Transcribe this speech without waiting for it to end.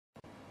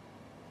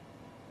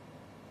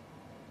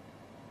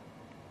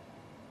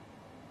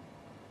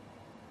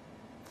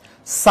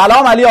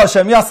سلام، علی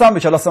هاشمی هستم. به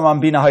کلاس من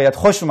بی نهایت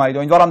خوش اومدید.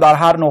 امیدوارم در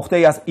هر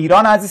نقطه‌ای از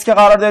ایران عزیز که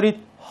قرار دارید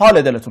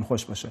حال دلتون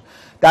خوش باشه.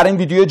 در این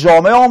ویدیو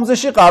جامع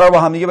آموزشی قرار با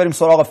هم دیگه بریم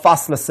سراغ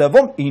فصل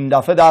سوم. این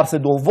دفعه درس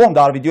دوم.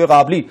 در ویدیو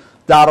قبلی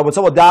در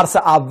رابطه با درس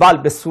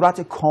اول به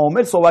صورت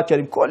کامل صحبت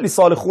کردیم. کلی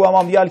سال خوب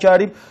هم دیال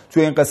کردیم.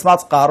 توی این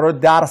قسمت قرار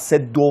درس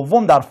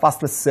دوم در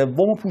فصل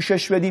سوم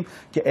پوشش بدیم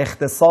که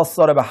اختصاص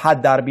داره به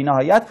حد در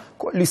بی‌نهایت.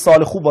 کلی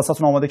سال خوب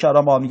واسهتون آماده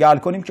کردم با هم دیگه حل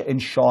کنیم که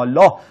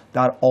انشالله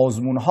در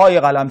آزمون‌های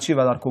قلمچی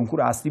و در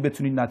کنکور اصلی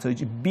بتونید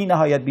نتایج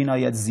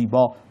بی‌نهایت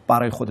زیبا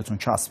برای خودتون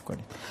کسب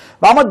کنید.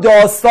 و اما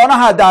داستان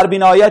حد در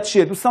بی‌نهایت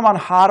چیه؟ دوست من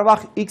هر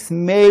وقت x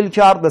میل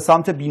کرد به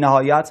سمت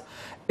بی‌نهایت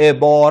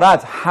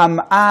عبارت هم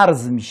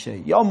ارز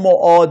میشه یا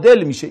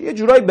معادل میشه، یه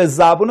جورایی به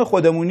زبون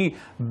خودمونی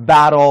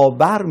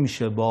برابر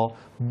میشه با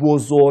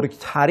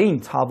بزرگترین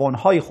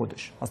توانهای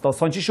خودش. پس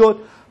داستان چی شد؟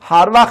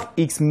 هر وقت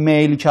x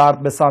میل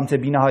کرد به سمت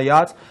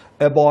بی‌نهایت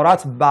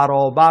عبارت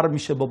برابر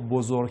میشه با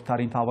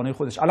بزرگترین توانای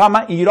خودش. الان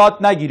من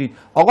ایراد نگیرید،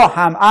 آقا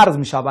هم ارز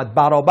میشود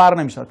برابر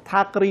نمیشود،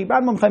 تقریبا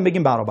ما میخوایم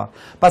بگیم برابر.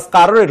 پس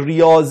قرار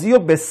ریاضی رو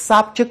به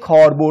سبک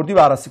کاربردی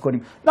بررسی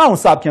کنیم، نه اون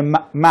سبک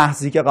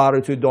محضی که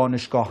قراره توی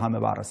دانشگاه همه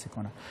بررسی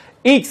کنن.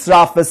 x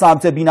رفت به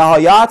سمت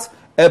بی‌نهایت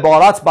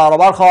عبارت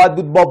برابر خواهد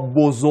بود با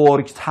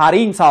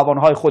بزرگترین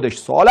توانهای خودش.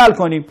 سوال حل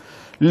کنیم.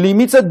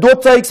 لیمیت 2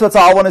 تا x به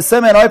توان 3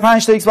 منهای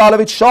 5 تا x به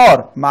علاوه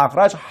 4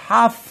 مخرج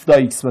 7 تا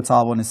x به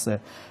توان 3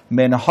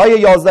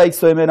 منهای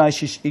 11x و منهای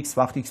 6x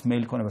وقتی x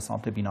میل کنه به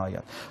سمت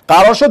بی‌نهایت.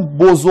 قرار شد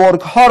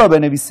بزرگ ها رو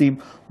بنویسیم.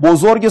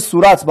 بزرگ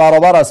صورت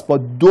برابر است با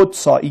 2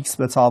 تا x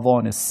به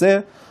توان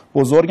 3،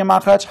 بزرگ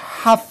مخرج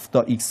 7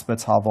 تا x به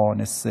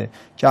توان 3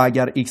 که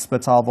اگر x به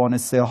توان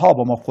 3 ها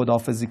با ما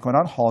خداحافظی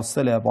کنن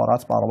حاصل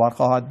عبارت برابر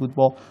خواهد بود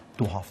با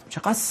 2/7.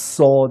 چقدر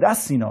ساده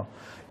است اینا.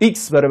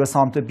 x بره به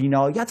سمت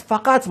بی‌نهایت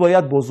فقط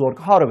باید بزرگ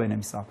ها رو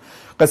بنویسم.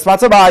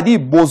 قسمت بعدی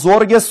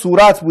بزرگ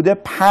صورت بوده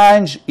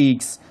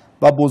 5x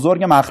و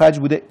بزرگ مخرج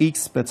بوده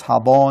x به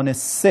توان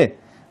 3.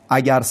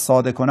 اگر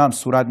ساده کنم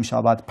صورت می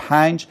شود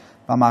 5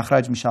 و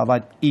مخرج می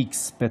شود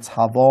x به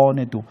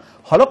توان 2.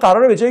 حالا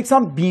قراره به جای x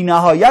هم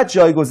بی‌نهایت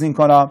جایگزین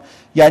کنم،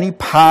 یعنی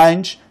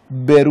 5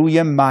 به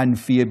روی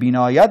منفی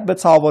بی‌نهایت به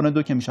توان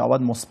 2 که می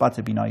شود مثبت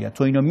بی‌نهایت.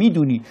 تو اینو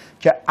میدونی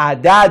که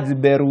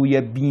عدد به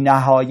روی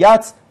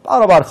بی‌نهایت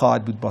برابر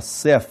خواهد بود با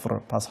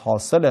 0. پس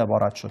حاصل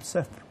عبارت شد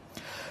 0.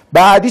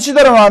 بعدی چی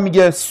داره من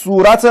میگه؟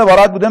 صورت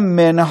عبارت بوده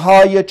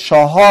منهای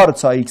 4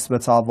 تا x به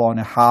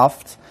توان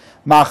 7،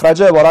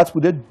 مخرج عبارت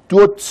بوده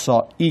 2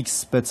 تا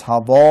x به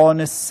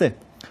توان 3.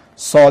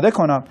 ساده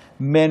کنم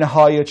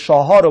منهای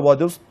 4 رو با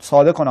 2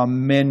 ساده کنم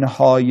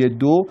منهای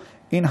 2،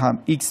 این هم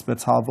x به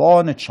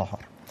توان 4.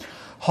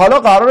 حالا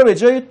قراره به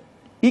جای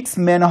x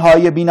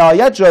منهای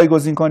بی‌نهایت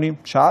جایگزین کنیم.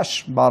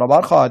 چشم،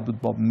 برابر خواهد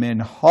بود با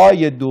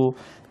منهای 2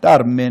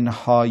 در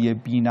منهای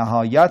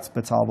بی‌نهایت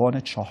به توان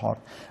 4.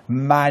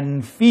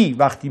 منفی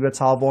وقتی به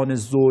توان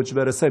زوج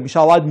برسه می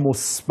شود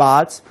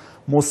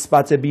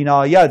مثبت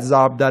بی‌نهایت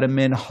ضرب در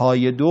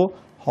منهای 2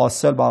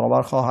 حاصل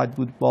برابر خواهد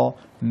بود با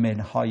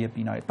منهای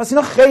بی‌نهایت. پس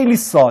اینا خیلی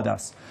ساده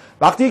است.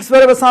 وقتی x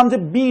بره به سمت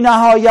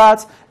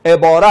بی‌نهایت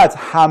عبارت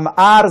هم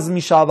ارز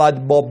می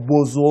شود با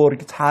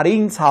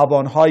بزرگترین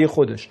توانهای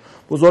خودش.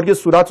 بزرگ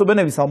صورت رو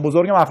بنویسم،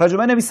 بزرگ مخرج رو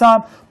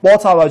بنویسم، با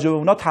توجه به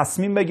اونا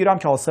تصمیم بگیرم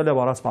که حاصل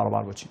عبارت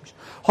برابر با چی میشه.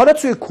 حالا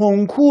توی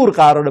کنکور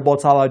قراره با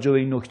توجه به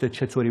این نکته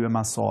چطوری به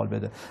من سوال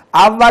بده.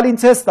 اولین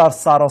تست در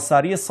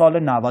سراسری سال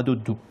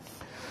 92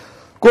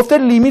 گفته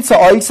لیمیت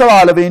ax به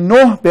علاوه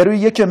 9 بر روی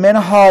 1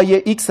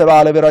 منهای x به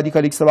علاوه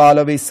رادیکال x به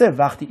علاوه 3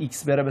 وقتی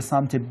x بره به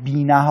سمت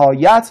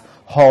بی‌نهایت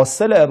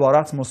حاصل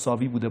عبارت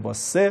مساوی بوده با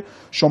 3.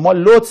 شما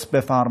لطف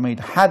بفرمایید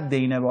حد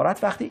این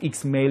عبارت وقتی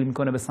x میل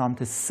میکنه به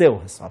سمت 3 رو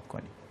حساب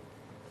کنید.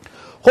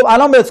 خب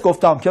الان بهت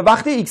گفتم که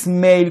وقتی x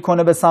میل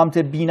کنه به سمت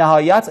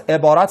بی‌نهایت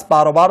عبارت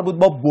برابر بود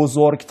با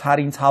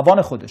بزرگترین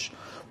توان خودش.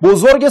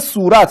 بزرگ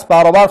صورت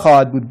برابر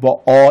خواهد بود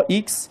با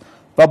ax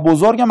و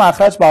بزرگ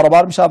مخرج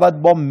برابر می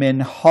شود با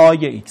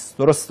منهای x.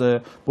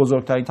 درسته؟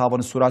 بزرگترین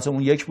توان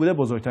صورتمون 1 بوده،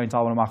 بزرگترین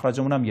توان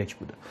مخرجمون هم 1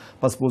 بوده.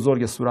 پس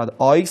بزرگ صورت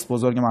ax،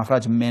 بزرگ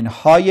مخرج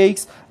منهای x.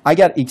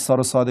 اگر x ها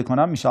رو ساده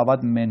کنم می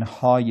شود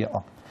منهای a.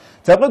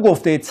 طبق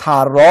گفته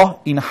طراح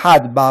این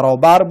حد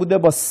برابر بوده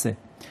با 3.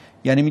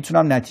 یعنی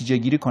میتونم نتیجه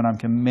گیری کنم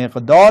که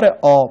مقدار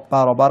a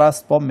برابر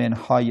است با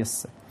منهای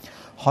 3.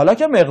 حالا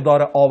که مقدار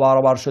a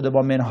برابر شده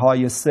با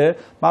منهای 3،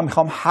 من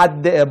میخوام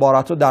حد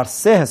عبارت رو در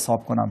 3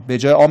 حساب کنم. به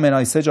جای a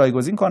منهای 3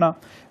 جایگزین کنم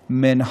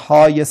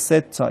منهای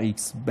 3 تا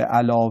x به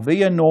علاوه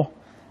 9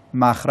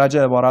 مخرج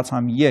عبارت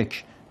هم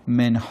 1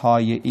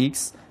 منهای x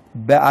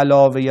به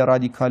علاوه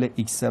رادیکال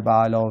x به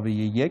علاوه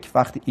 1.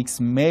 وقتی x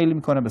میل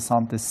میکنه به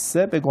سمت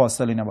 3 به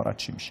حاصل این عبارت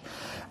چی میشه؟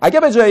 اگه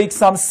به جای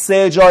x هم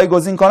 3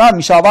 جایگزین کنم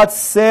میشود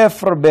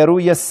 0 به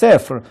روی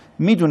 0.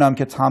 میدونم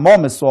که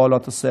تمام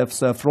سوالات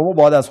 0 رو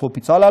باید از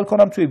هوپیتال حل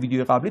کنم. توی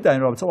ویدیو قبلی در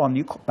این رابطه با هم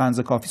بنز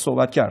کافی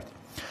صحبت کردیم.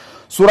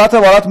 صورت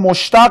عبارت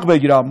مشتق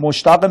بگیرم،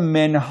 مشتق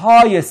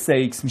منهای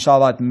 3x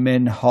میشود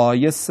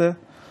منهای 3.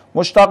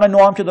 مشتق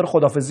 9 هم که داره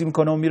خدافظی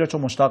میکنه و میره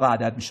چون مشتق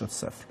عدد میشد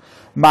 0.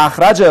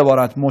 مخرج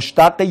عبارت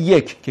مشتق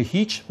 1 که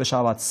هیچ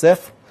بشود 0.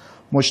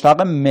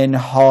 مشتق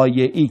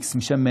منهای x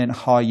میشه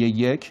منهای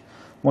 1.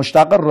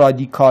 مشتق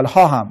رادیکال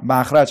ها هم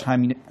مخرج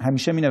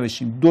همیشه می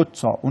نوشیم 2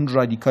 تا اون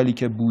رادیکالی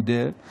که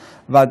بوده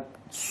و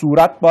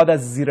صورت بعد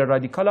از زیر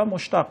رادیکال هم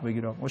مشتق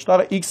بگیرم.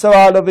 مشتق x به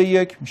علاوه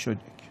 1 میشد 1.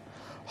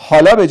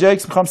 حالا به جای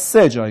x میخوام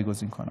 3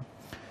 جایگزین کنم.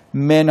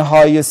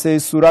 منهای 3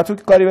 صورت رو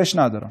که کاری بهش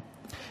ندارم.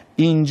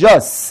 اینجا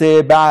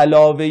 3 به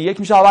علاوه 1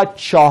 میشه اول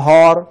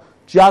 4.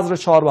 جذر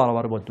 4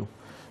 برابر با 2.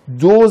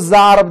 2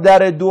 ضرب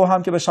در 2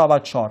 هم که بشه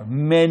 4.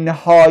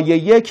 منهای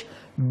 1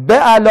 به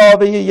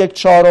علاوه 1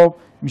 چهارم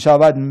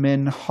میشود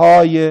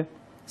منهای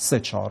 3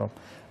 چهارم.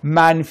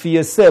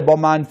 منفی 3 با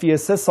منفی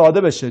 3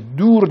 ساده بشه،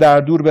 دور در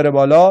دور بره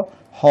بالا،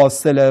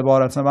 حاصل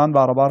عبارت من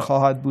برابر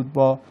خواهد بود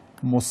با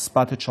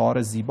مثبت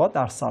 4 زیبا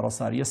در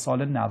سراسری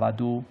سال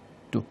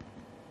 92.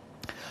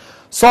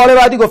 سوال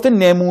بعدی گفته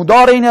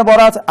نمودار این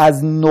عبارت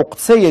از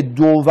نقطه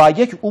 2 و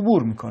 1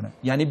 عبور میکنه.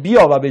 یعنی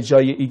بیا و به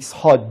جای x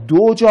ها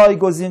 2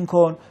 جایگزین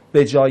کن،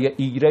 به جای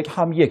y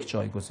هم 1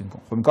 جایگزین کن.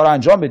 خب این کار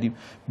انجام بدیم.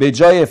 به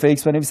جای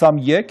fx بنویسم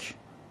 1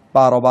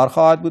 برابر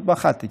خواهد بود با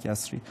خط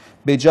کسری.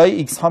 به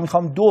جای x ها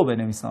میخوام 2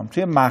 بنویسم.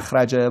 توی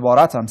مخرج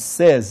عبارتم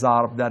 3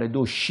 ضرب در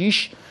 2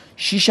 6.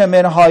 6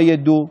 منهای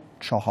 2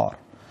 4.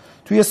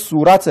 توی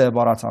صورت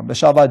عبارتم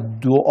بشود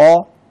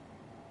 2a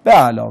به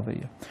علاوه.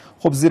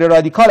 خب زیر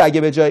رادیکال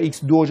اگه به جای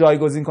x 2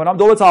 جایگزین کنم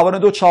 2 به توان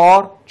 2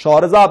 4.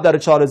 4 ضرب در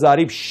 4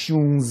 ضریب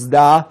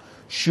 16.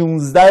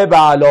 16 به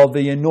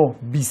علاوه 9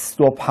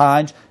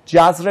 25.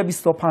 جذر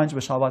 25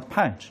 بشود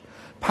 5.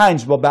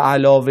 5 با به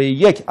علاوه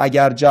 1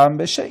 اگر جمع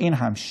بشه این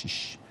هم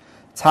 6.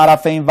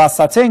 طرف این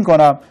وسطین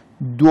کنم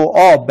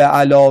 2a به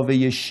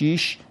علاوه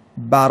 6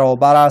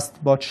 برابر است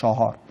با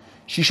 4.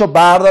 6 رو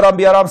بردارم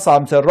بیارم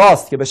سمت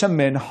راست که بشه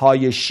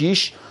منهای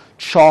 6.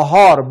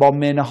 4 با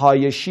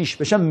منهای 6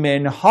 بشه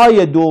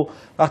منهای 2.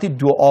 وقتی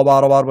 2a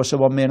برابر باشه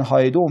با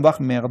منهای 2 اون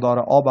وقت مقدار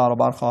a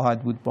برابر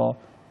خواهد بود با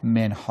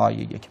منهای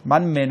 1.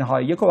 من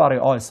منهای 1 رو برای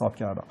a حساب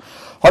کردم.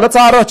 حالا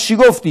طراح چی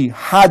گفتی؟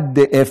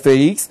 حد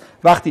fx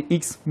وقتی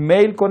x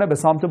میل کنه به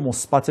سمت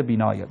مثبت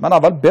بینایه. من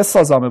اول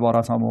بسازم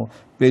عبارتمو.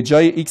 به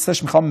جای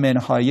xش میخوام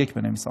منهای 1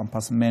 بنویسم.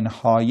 پس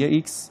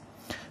منهای x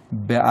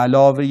به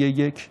علاوه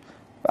 1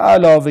 به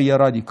علاوه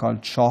رادیکال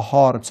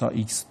 4 تا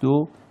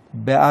x2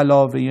 به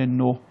علاوه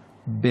 9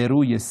 به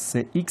روی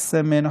 3x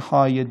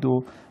منهای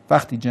 2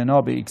 وقتی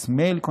جناب x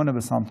میل کنه به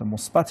سمت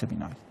مثبت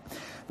بینایه.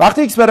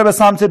 وقتی x بره به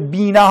سمت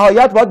بی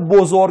نهایت باید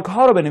بزرگ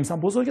ها رو بنویسم.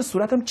 بزرگ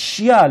صورتم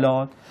چیه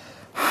الان؟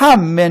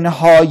 هم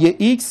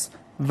منهای x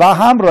و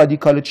هم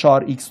رادیکال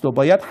 4x2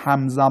 باید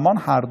همزمان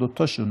هر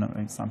دوتاشون رو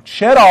بنویسم.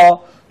 چرا؟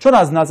 چون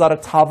از نظر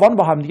توان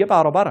با هم دیگه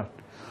برابرن.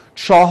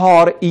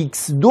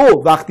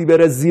 4x2 وقتی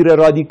بره زیر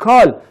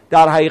رادیکال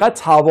در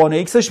حقیقت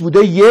توان xش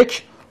بوده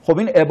 1. خب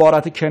این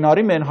عبارت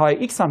کناری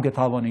منهای x هم که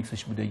توان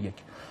xش بوده 1.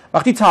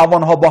 وقتی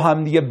توانها با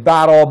هم دیگه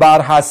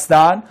برابر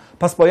هستن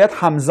پس باید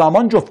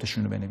همزمان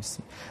جفتشون رو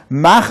بنویسیم.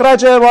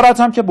 مخرج عبارت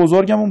هم که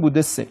بزرگمون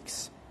بوده 6.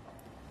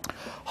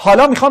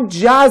 حالا میخوام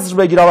جذر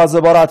بگیرم از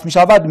عبارت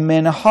میشود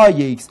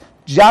منهای x.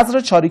 جذر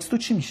 4x2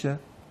 چی میشه؟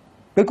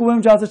 بگو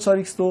ببینم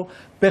جذر 4x2.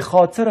 به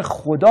خاطر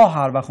خدا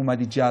هر وقت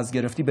اومدی جذر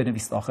گرفتی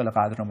بنویس داخل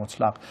قدر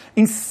مطلق.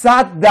 این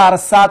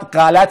 100%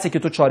 غلطه که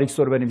تو 4x2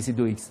 رو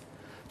بنویسی 2x.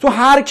 تو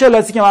هر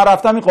کلاسی که من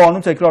رفتم این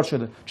قانون تکرار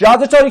شده.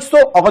 جذر 4x2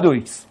 آقا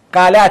 2x.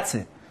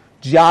 غلطه.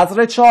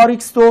 جذر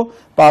 4x2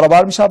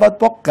 برابر می شود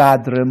با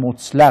قدر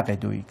مطلق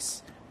 2x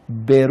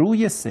به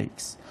روی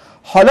 3x.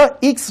 حالا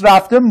x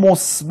رفته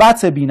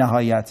مثبت بی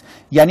نهایت،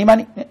 یعنی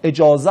من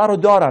اجازه رو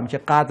دارم که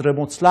قدر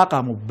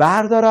مطلقم رو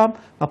بردارم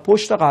و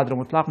پشت قدر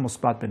مطلق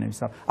مثبت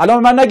بنویسم.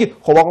 الان من نگید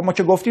خب آقا ما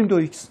که گفتیم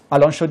 2x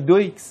الان شد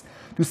 2x.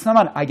 دوستان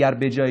من اگر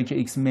به جایی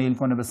که x میل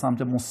کنه به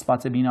سمت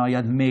مثبت بی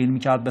نهایت میل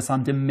میکرد به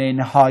سمت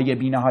منهای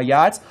بی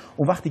نهایت،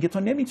 اون وقت دیگه تو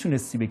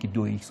نمیتونستی بگی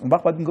 2x. اون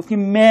وقت باید میگفتی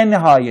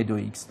منهای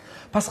 2x.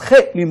 پس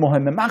خیلی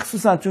مهمه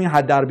مخصوصا تو این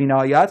حد در بی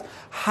نهایت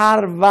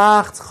هر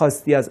وقت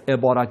خواستی از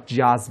عبارت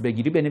جذر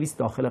بگیری بنویس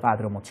داخل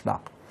قدر مطلق.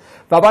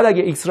 و بعد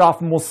اگه x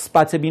رفت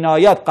مثبت بی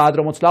نهایت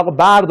قدر مطلق رو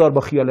بردار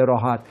با خیال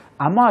راحت.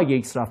 اما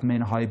اگه x رفت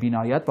منهای بی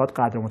نهایت باید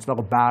قدر مطلق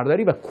رو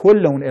برداری و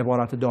کل اون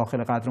عبارات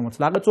داخل قدر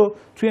مطلق تو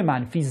توی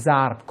منفی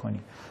ضرب کنی.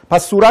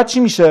 پس صورت چی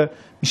میشه؟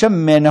 میشه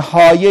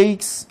منهای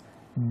x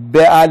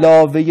به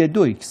علاوه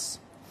 2x.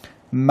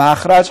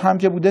 مخرج هم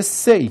که بوده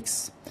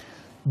 3x.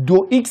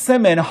 2x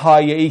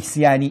منهای x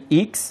یعنی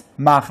x.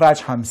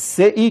 مخرج هم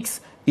 3x.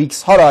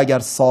 x ها را اگر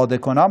ساده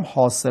کنم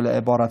حاصل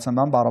عبارت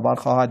من برابر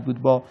خواهد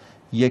بود با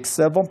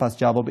 1/3. پس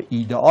جواب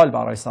ایدئال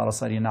برای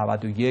سراسری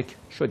 91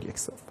 شد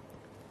 1/3.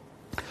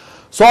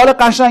 سوال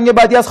قشنگ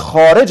بعدی از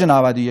خارج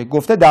 91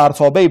 گفته در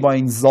تابعی با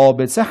این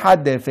ضابطه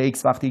حد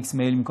fx وقتی x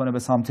میل میکنه به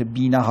سمت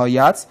بی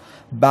نهایت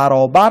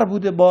برابر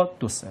بوده با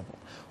 2/3.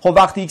 خب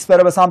وقتی x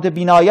بره به سمت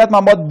بی نهایت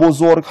من باید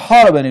بزرگ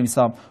ها رو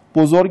بنویسم.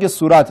 بزرگ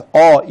صورت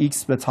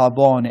ax به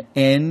توان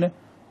n،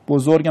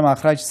 بزرگ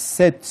مخرج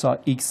 3 تا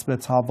x به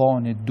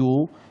توان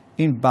 2،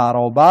 این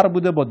برابر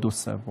بوده با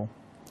 2/3.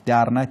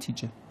 در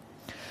نتیجه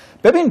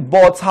ببین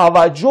با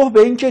توجه به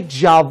اینکه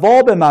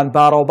جواب من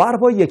برابر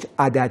با یک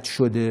عدد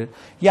شده،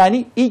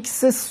 یعنی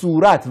x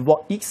صورت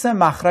با x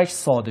مخرج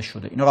ساده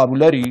شده. اینو قبول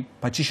داری؟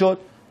 پس چی شد؟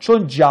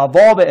 چون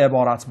جواب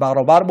عبارت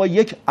برابر با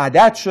یک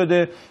عدد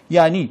شده،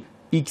 یعنی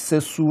x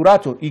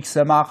صورت و x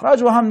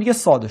مخرج با هم دیگه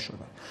ساده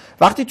شدن.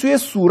 وقتی توی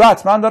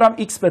صورت من دارم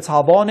x به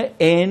توان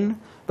n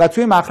و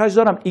توی مخرج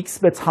دارم x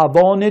به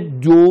توان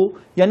 2،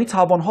 یعنی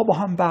توانها با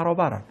هم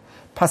برابرن.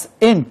 پس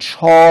n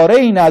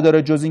چاره‌ای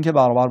نداره جز این که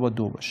برابر با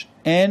 2 باشه.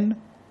 n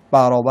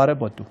برابر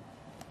با 2.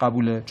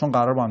 قبوله؟ چون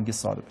قرار با هم دیگه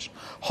ساده بشه.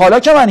 حالا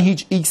که من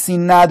هیچ xی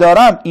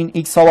ندارم، این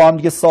x ها با هم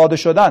دیگه ساده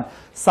شدن،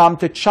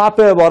 سمت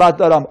چپ عبارت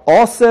دارم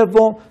a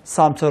سوم،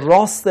 سمت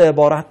راست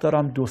عبارت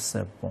دارم 2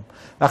 سوم.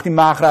 وقتی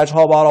مخرج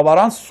ها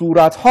برابرن،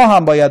 صورت ها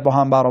هم باید با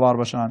هم برابر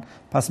باشن،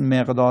 پس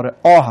مقدار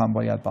a هم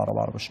باید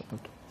برابر باشه با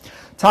 2.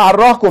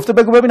 طراح گفته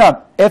بگو ببینم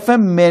f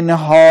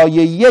منهای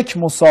 1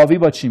 مساوی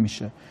با چی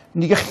میشه؟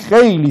 دیگه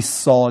خیلی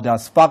ساده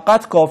است،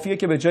 فقط کافیه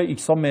که به جای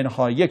x ها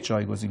منهای 1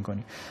 جایگزین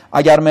کنی.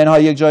 اگر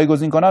منهای 1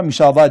 جایگزین کنم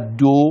میشود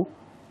 2،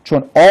 چون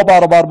a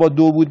برابر با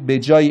 2 بود، به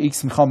جای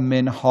x میخوام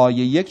منهای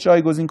 1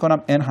 جایگزین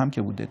کنم، n هم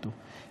که بوده 2.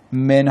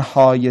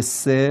 منهای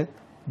 3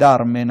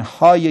 در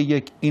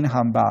منهای 1، این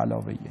هم به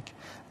علاوه 1.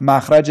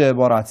 مخرج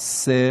عبارت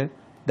 3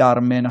 در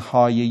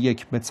منهای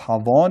 1 به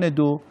توان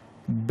 2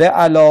 به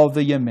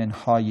علاوه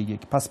منهای 1.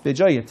 پس به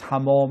جای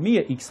تمامی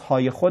x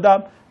های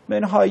خودم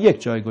منهای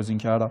 1 جایگزین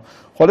کردم.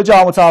 حالا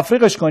جمع و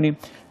تفریقش کنیم.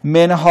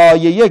 منهای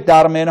 1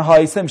 در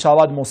منهای 3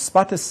 میشود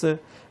مثبت 3.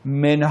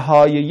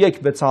 منهای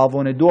 1 به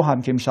توان 2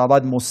 هم که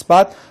میشود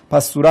مثبت.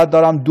 پس صورت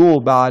دارم 2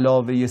 به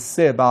علاوه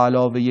 3 به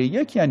علاوه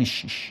 1 یعنی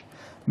 6.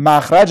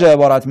 مخرج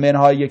عبارت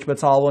منهای 1 به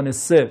توان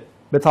 3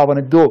 به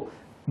توان 2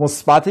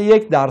 مثبت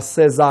 1 در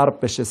 3 ضرب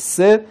بشه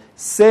 3.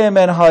 3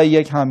 منهای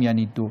 1 هم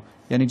یعنی 2.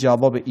 یعنی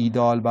جواب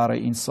ایدئال برای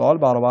این سوال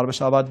برابر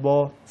بشود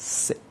با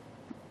 3.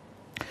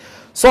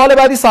 سوال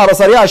بعدی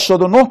سراسری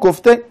 89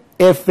 گفته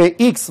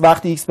f(x)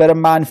 وقتی x بره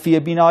منفی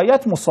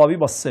بی‌نهایت مساوی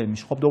با 3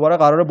 میشه. خب دوباره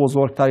قراره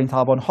بزرگترین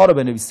توانها رو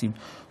بنویسیم.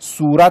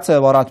 صورت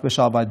عبارت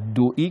بشود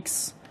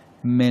 2x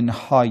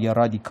منهای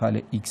رادیکال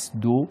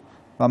x2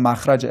 و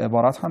مخرج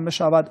عبارت هم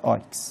بشود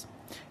ax.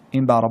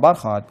 این برابر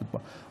خواهد بود با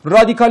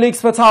رادیکال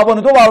x به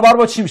توان 2 برابر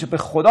با چی میشه؟ به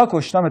خدا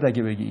کشتمت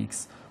اگه بگی x.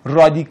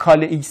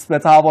 رادیکال x به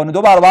توان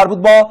 2 برابر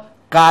بود با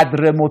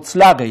قدر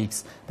مطلق x.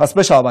 پس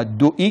بشود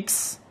 2x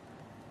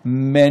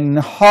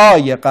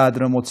منهای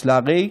قدر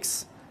مطلق x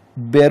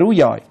به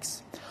روی ax.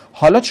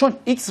 حالا چون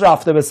x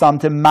رفته به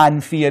سمت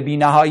منفی بی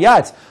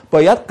نهایت،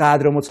 باید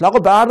قدر مطلق رو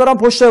بردارم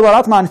پشت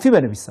عبارت منفی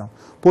بنویسم.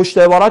 پشت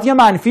عبارت یه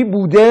منفی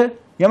بوده،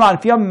 یه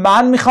منفی هم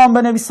من میخوام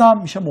بنویسم،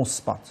 میشه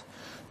مثبت.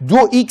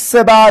 2x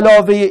به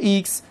علاوه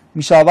x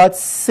میشود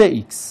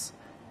 3x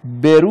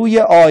به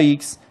روی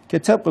ax که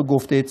طبق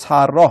گفته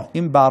طراح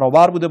این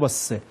برابر بوده با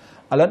 3.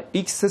 الان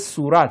x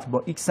صورت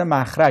با x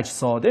مخرج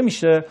ساده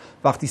میشه.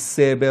 وقتی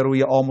 3 به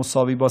روی a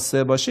مساوی با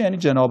 3 باشه، یعنی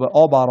جناب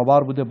a برابر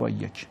بوده با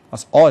 1.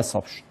 پس a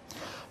حساب شد.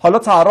 حالا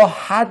طراح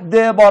حد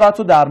عبارت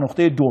رو در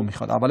نقطه 2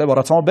 میخواد. اول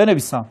عبارت رو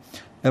بنویسم.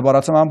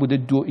 عبارت من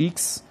بوده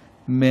 2x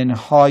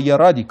منهای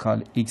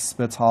رادیکال x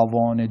به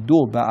توان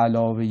 2 به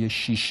علاوه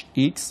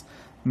 6x.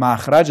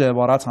 مخرج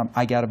عبارت هم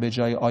اگر به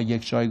جای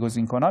a1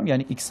 جایگزین کنم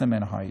یعنی x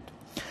منهای 2.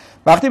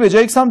 وقتی به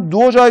جای x هم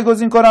 2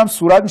 جایگزین کنم،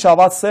 صورت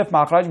میشود 0،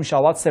 مخرج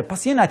میشود 0.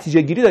 پس یه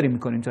نتیجه گیری داریم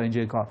میکنیم تا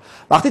اینجای کار.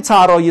 وقتی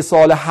طراح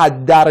سوال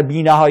حد در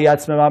بی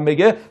نهایت به من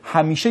بگه،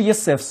 همیشه یه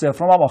 0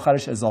 رو هم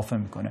آخرش اضافه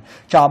میکنه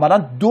که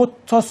عملا 2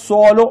 تا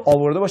سوالو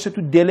آورده باشه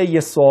تو دل یه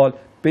سوال،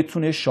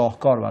 بتونه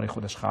شاهکار برای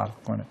خودش خلق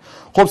کنه.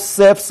 خب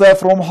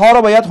 0 ها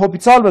رو باید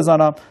هوپیتال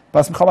بزنم.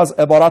 پس میخوام از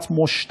عبارت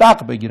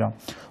مشتق بگیرم.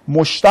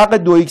 مشتق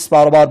 2x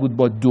برابر بود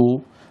با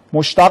 2.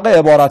 مشتق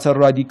عبارت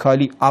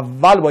رادیکالی،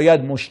 اول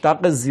باید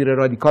مشتق زیر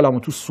رادیکالمو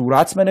تو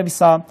صورت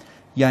بنویسم،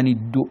 یعنی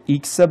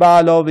 2x به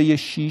علاوه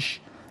 6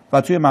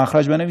 و توی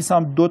مخرج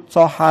بنویسم 2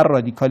 تا هر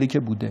رادیکالی که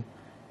بوده،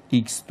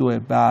 x2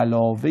 به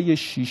علاوه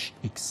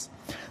 6x.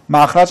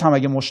 مخرج هم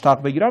اگه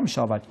مشتق بگیرم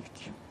میشود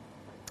 1.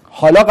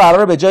 حالا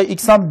قراره به جای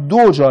x هم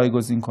 2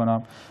 جایگزین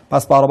کنم،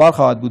 پس برابر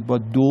خواهد بود با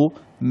 2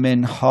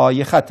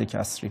 منهای خط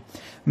کسری.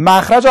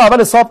 مخرج رو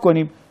اول حساب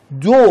کنیم.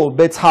 2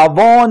 به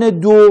توان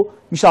 2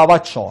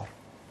 میشود 4.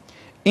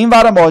 این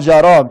ور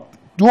ماجرا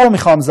 2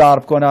 میخوام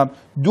ضرب کنم.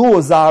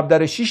 2 ضرب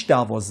در 6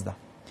 12.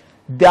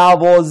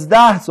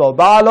 12 تا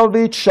به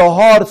علاوه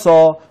 4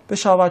 تا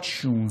بشود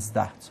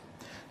 16.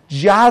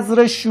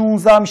 جذر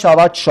 16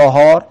 میشود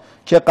 4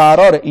 که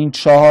قرار این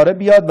 4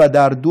 بیاد و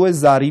در 2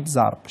 ضریب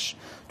ضرب بشه.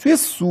 توی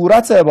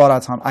صورت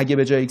عبارت هم اگه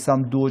به جای x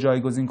هم 2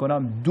 جایگزین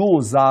کنم، 2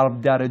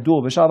 ضرب در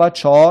 2 بشود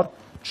 4.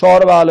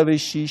 4 به علاوه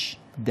 6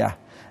 10.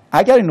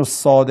 اگر اینو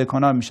ساده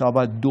کنم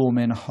میشود 2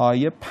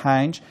 منهای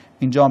 5.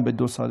 اینجا هم به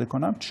 2 ساده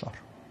کنم 4.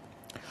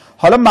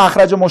 حالا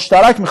مخرج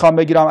مشترک میخوام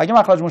بگیرم. اگه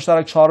مخرج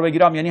مشترک 4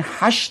 بگیرم یعنی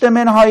 8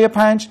 منهای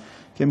 5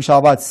 که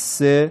میشود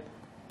 3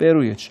 به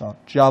روی 4.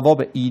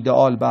 جواب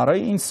ایدئال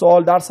برای این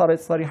سوال در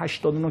سراسری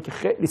 89 که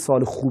خیلی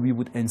سوال خوبی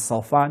بود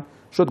انصافاً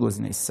شد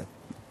گزینه 3.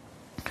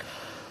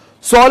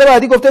 سوال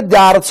بعدی گفته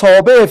در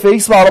تابع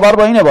fx برابر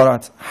با این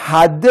عبارت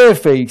حد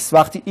fx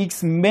وقتی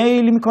x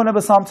میل میکنه به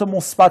سمت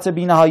مثبت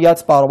بی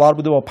نهایت برابر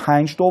بوده با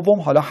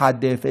 5/2. حالا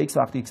حد fx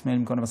وقتی x میل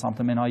میکنه به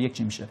سمت منهای 1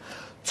 چی میشه؟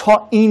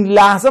 تا این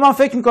لحظه من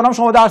فکر میکنم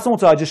شما درس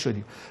متوجه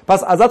شدی.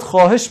 پس ازت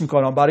خواهش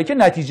میکنم برای که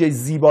نتیجه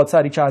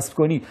زیباتری کسب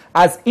کنی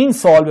از این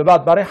سوال به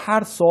بعد برای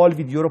هر سوال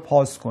ویدیو رو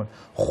پاس کن،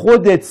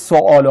 خودت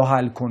سوال رو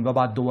حل کن و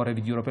بعد دوباره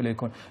ویدیو رو پلی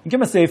کن. اینکه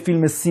مثل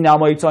فیلم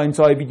سینمایی تا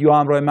انتهای ویدیو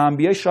همراه من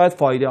بیای شاید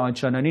فایده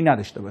آنچنانی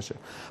نداشته باشه.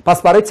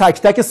 پس برای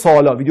تک تک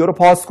سوالا ویدیو رو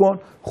پاس کن،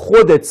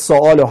 خودت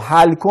سوال رو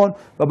حل کن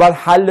و بعد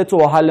حل تو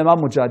و حل من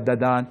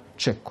مجددا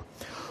چک کن.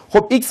 خب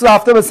x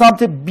رفته به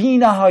سمت بی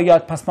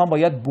نهایت، پس من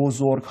باید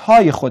بزرگ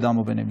های خودم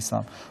رو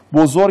بنویسم.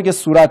 بزرگ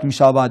صورت می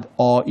شود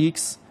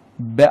ax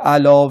به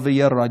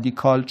علاوه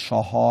رادیکال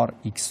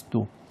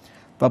 4x2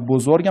 و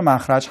بزرگ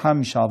مخرج هم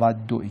می شود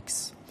 2x.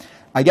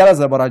 اگر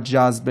از عبارت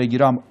جذر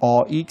بگیرم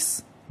ax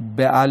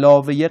به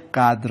علاوه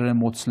قدر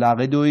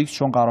مطلق 2x،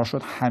 چون قرار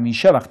شد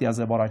همیشه وقتی از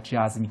عبارت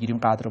جذر میگیریم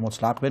قدر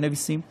مطلق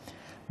بنویسیم،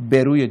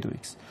 به روی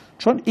 2x.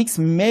 چون x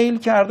میل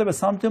کرده به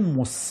سمت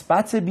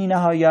مثبت بی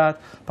نهایت،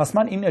 پس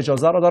من این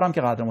اجازه رو دارم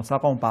که قدر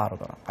مطلقم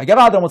بردارم. اگر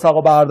قدر مطلق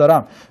رو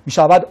بردارم می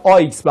شود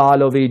ax به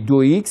علاوه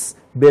 2x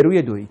به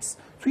روی 2x.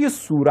 توی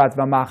صورت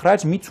و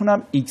مخرج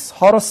میتونم x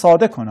ها رو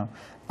ساده کنم.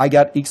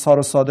 اگر x ها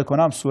رو ساده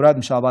کنم صورت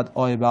می شود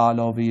a به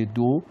علاوه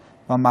 2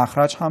 و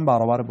مخرج هم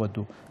برابر با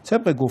 2.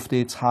 طبق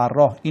گفته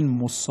طراح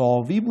این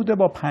مساوی بوده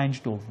با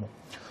 5/2.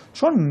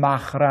 چون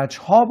مخرج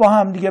ها با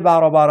هم دیگه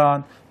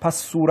برابرن، پس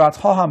صورت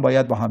ها هم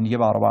باید با هم دیگه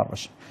برابر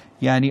باشه.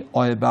 یعنی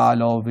آی به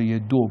علاوه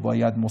 2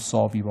 باید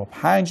مساوی با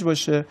 5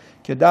 باشه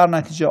که در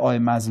نتیجه آی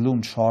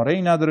مظلوم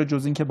چاره‌ای نداره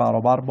جز این که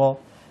برابر با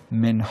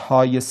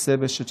منهای 3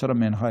 بشه. چرا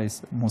منهای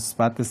 3؟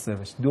 مثبت 3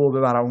 بشه. 2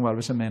 ببرم اون ور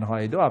بشه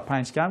منهای 2 و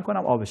 5 کم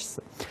کنم آ بشه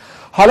 3.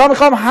 حالا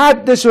میخوام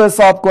حدش رو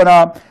حساب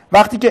کنم.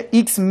 وقتی که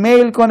x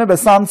میل کنه به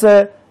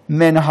سمت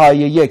منهای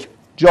 1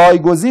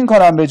 جایگزین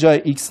کنم به جای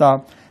x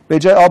هم به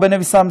جای آ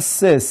بنویسم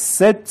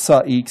 3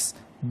 تا x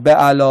به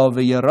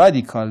علاوه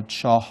رادیکال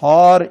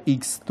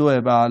 4x2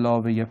 به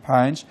علاوه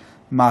 5.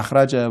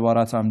 مخرج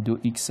عبارتم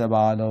 2x به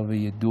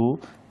علاوه 2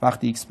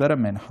 وقتی x بره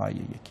منهای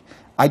 1.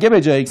 اگه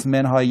به جای x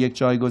منهای 1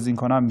 جایگزین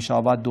کنم می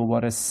شود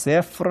دوباره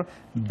 0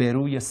 به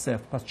روی 0.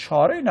 پس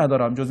چاره‌ای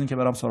ندارم جز این که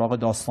برم سراغ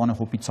داستان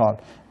هوپیتال.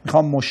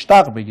 میخوام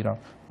مشتق بگیرم.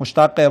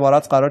 مشتق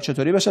عبارت قرار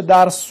چطوری بشه؟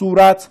 در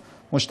صورت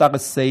مشتق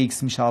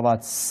 3x می شود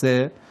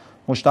 3.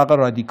 مشتق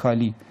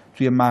رادیکالی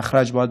توی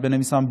مخرج باید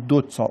بنویسم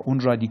 2 تا اون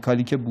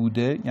رادیکالی که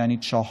بوده، یعنی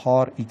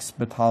 4x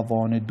به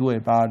توان 2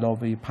 به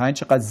علاوه 5.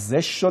 چقدر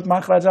زشت شد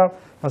مخرجم.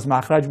 پس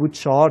مخرج بود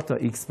 4 تا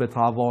x به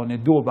توان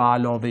 2 به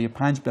علاوه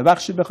 5.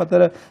 ببخشید به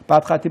خاطر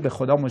بدخطی، به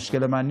خدا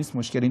مشکل من نیست،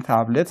 مشکل این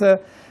تبلته.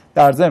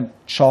 در ضمن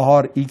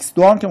 4x2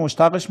 هم که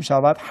مشتقش می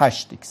شود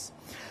 8x.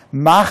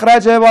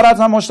 مخرج عبارت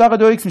هم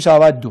مشتق 2x می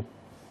شود 2.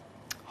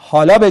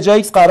 حالا به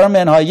جای x قرار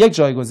منهای 1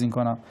 جایگزین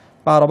کنم،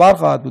 برابر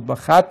خواهد بود با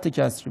خط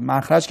کسری.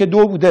 مخرج که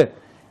 2 بوده،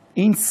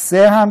 این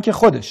 3 هم که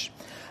خودش.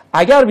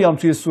 اگر بیام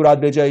توی صورت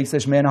به جای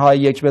xش منهای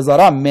 1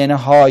 بذارم،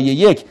 منهای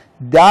 1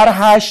 در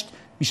 8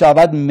 می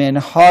شود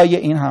منهای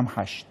این هم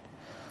 8.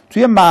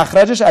 توی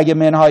مخرجش اگه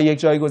منهای 1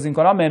 جایگزین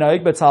کنم، منهای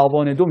 1 به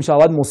توان 2 می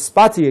شود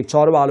مثبت 1.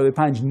 4 به علاوه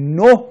 5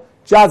 9.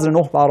 جذر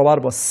 9 برابر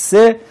با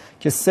 3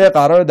 که 3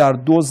 قراره در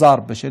 2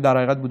 ضرب بشه. در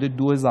حقیقت بوده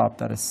 2 ضرب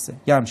در 3.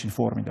 یه همچین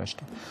فرمی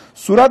داشته.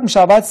 صورت می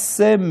شود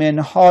 3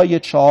 منهای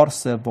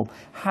 4/3.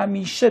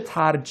 همیشه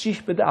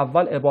ترجیح بده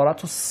اول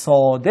عبارت رو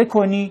ساده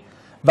کنی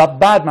و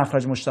بعد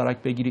مخرج مشترک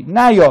بگیری،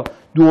 نه یا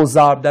 2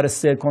 ضرب در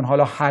 3 کن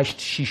حالا 8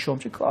 6م.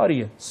 چه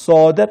کاریه؟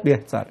 ساده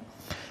بهتره.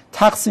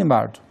 تقسیم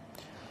بر 2.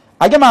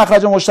 اگه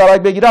مخرج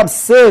مشترک بگیرم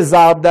 3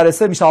 ضرب در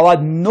 3 می شود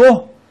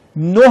 9.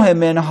 9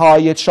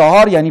 منهای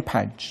 4 یعنی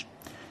 5.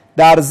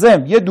 در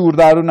ضمن یه دور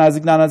در رو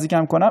نزدیک نزدیک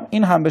هم کنم،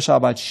 این هم بشه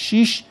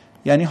 6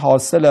 یعنی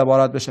حاصل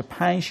عبارت بشه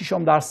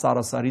 5/6 در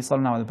سراسری سال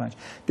 95.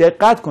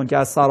 دقت کن که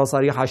از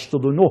سراسری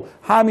 89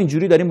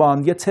 همینجوری داریم با هم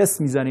دیگه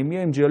تست میزنیم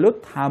میایم جلو.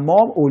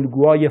 تمام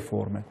الگوهای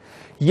فرمه.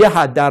 یه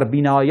حد در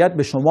بی‌نهایت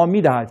به شما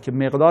میدهد که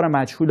مقدار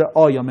مجهول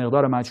آ یا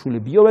مقدار مجهول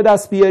بی رو به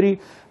دست بیاری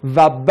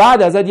و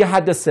بعد ازت یه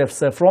حد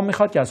 0 رو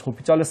میخواد که از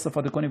هوپیتال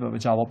استفاده کنی و به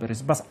جواب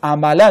برسی. پس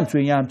عملا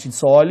توی یه همچین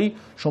سوالی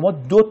شما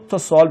 2 تا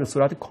سوال به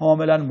صورت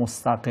کاملا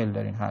مستقل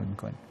دارین حل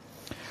میکنین.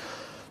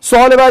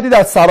 سوال بعدی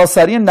در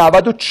سراسری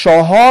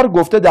 94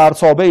 گفته در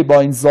تابعی با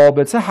این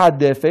ضابطه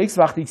حد fx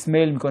وقتی x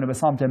میل میکنه به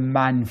سمت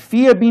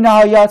منفی بی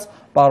نهایت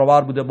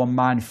برابر بوده با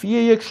منفی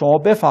 1. شما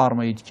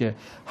بفرمایید که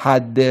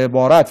حد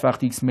عبارت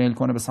وقتی x میل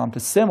کنه به سمت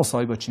 3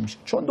 مساوی با چی میشه؟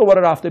 چون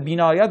دوباره رفته بی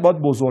نهایت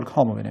باید بزرگ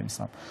هامو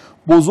بنویسم.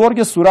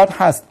 بزرگ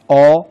صورت هست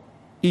a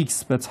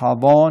x به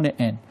توان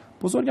n.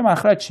 بزرگ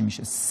مخرج چی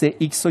میشه؟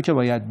 3x رو که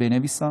باید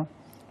بنویسم،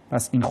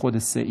 پس این خود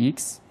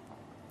 3x.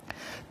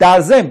 در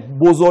ضمن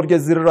بزرگ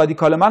زیر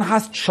رادیکال من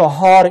هست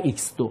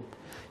 4x2.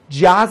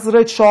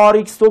 جذر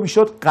 4x2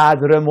 میشد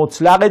قدر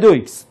مطلق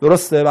 2x.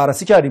 درسته؟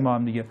 بررسی کردیم ما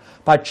هم دیگه.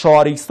 پس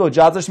 4x2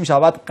 جذرش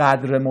میشود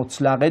قدر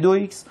مطلق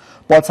 2x.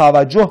 با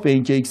توجه به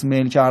اینکه x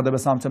میل کرده به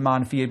سمت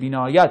منفی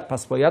بی‌نهایت،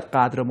 پس باید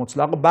قدر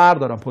مطلق رو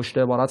بردارم، پشت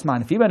عبارت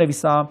منفی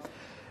بنویسم.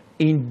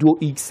 این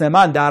 2x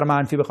من در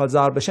منفی بخواد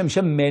ضرب بشه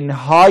میشه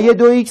منهای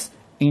 2x،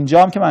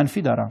 اینجا هم که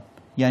منفی دارم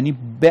یعنی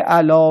به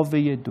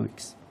علاوه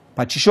 2x.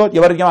 پس چی شد؟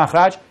 یه بار دیگه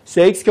مخرج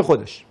 3x که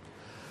خودش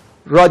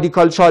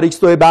رادیکال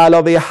 4x2 به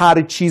علاوه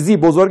هر چیزی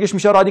بزرگش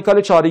میشه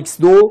رادیکال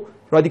 4x2.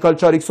 رادیکال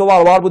 4x2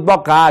 برابر بود با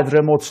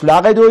قدر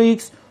مطلق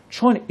 2x.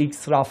 چون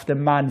x رفته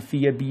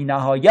منفی بی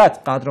نهایت،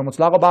 قدر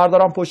مطلق رو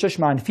بردارم پشتش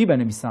منفی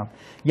بنویسم،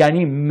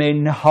 یعنی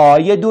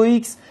منهای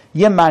 2x.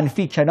 یه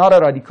منفی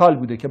کنار رادیکال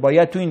بوده که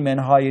باید تو این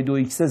منهای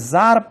 2x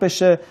ضرب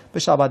بشه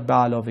بشود به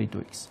علاوه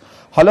 2x.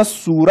 حالا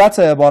صورت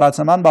عبارت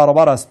من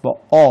برابر است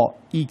با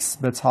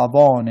ax به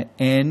توان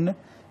n،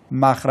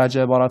 مخرج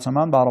عبارت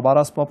من برابر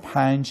است با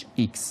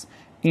 5x.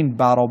 این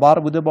برابر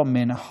بوده با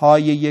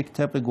منهای 1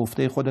 طبق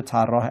گفته خود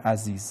طراح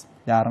عزیز.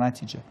 در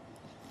نتیجه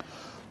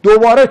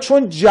دوباره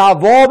چون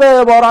جواب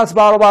عبارت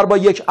برابر با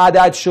یک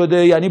عدد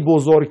شده، یعنی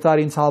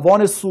بزرگترین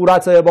توان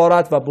صورت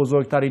عبارت و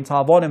بزرگترین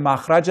توان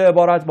مخرج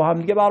عبارت با هم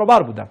دیگه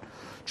برابر بودن.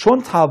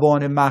 چون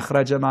توان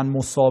مخرج من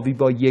مساوی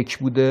با 1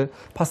 بوده،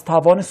 پس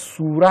توان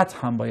صورت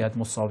هم باید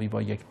مساوی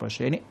با 1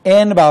 باشه، یعنی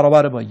n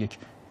برابر با 1.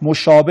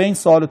 مشابه این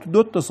سوال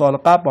تو 2 سال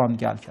قبل با هم حل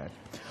کردیم.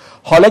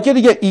 حالا که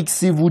دیگه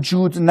xی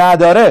وجود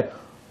نداره،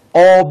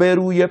 a به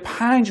روی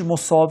 5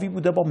 مساوی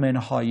بوده با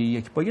منهای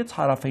 1. با یه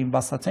طرفین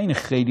وسطین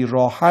خیلی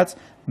راحت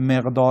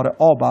مقدار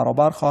a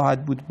برابر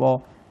خواهد بود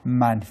با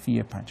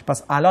منفی 5.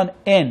 پس الان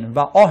n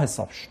و a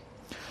حساب شد.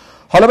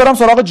 حالا برم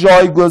سراغ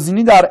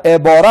جایگزینی در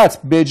عبارت.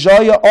 به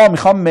جای a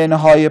میخوام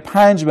منهای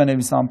 5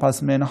 بنویسم،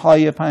 پس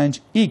منهای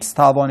 5x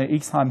توان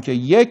x هم که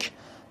 1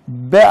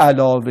 به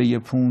علاوه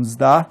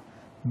 15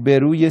 به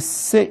روی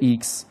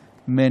 3x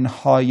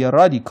منهای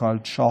رادیکال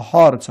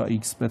 4 تا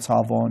x به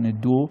توان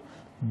 2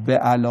 به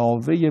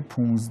علاوه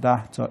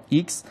 15 تا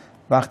x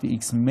وقتی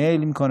x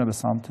میل میکنه به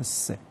سمت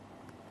 3.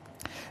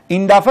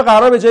 این دفعه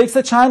قرار به جای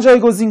x چند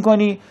جایگزین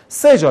کنی؟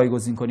 3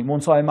 جایگزین کنی.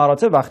 منتهای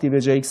مراتب وقتی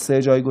به جای x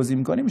 3 جایگزین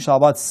میکنی میشه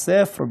باید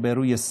 0 به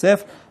روی 0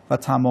 و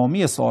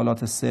تمامی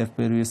سوالات 0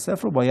 به روی 0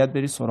 رو باید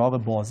بری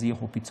سراغ بازی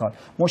هوپیتال.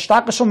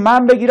 مشتقش رو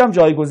من بگیرم،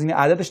 جایگزین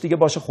عددش دیگه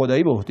باشه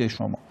خدایی به عهده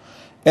شما.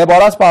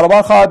 عبارت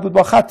برابر خواهد بود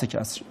با خط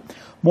کسر.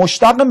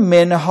 مشتق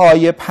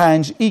منهای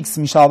 5x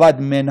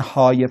میشود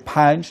منهای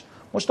 5،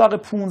 مشتق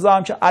 15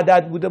 هم که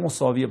عدد بوده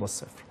مساویه با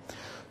 0.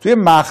 توی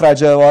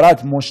مخرج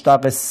عبارت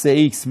مشتق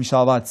 3x می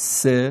شود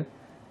 3.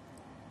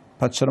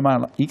 پس چرا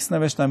من x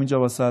نوشتم اینجا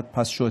واسط؟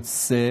 پس شد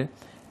 3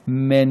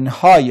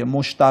 منهای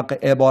مشتق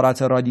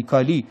عبارت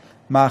رادیکالی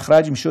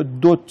مخرج می شد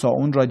 2 تا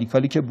اون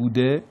رادیکالی که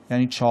بوده،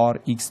 یعنی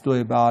 4x2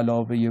 به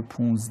علاوه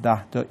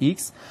 15 تا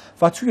x.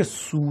 و توی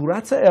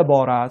صورت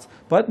عبارت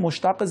باید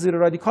مشتق زیر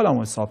رادیکال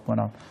هم حساب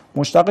کنم.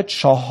 مشتق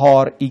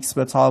 4x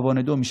به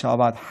توان 2 می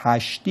شود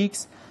 8x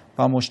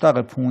و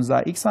مشتق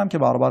 15x هم که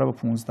برابر با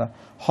 15.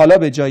 حالا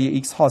به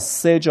جای x ها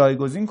 3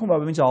 جایگزین کن و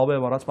ببین جواب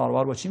عبارت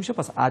برابر با چی میشه.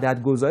 پس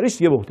عدد گذاریش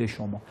دیگه به عهده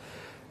شما.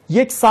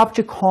 یک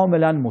سبک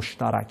کاملا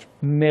مشترک،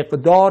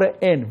 مقدار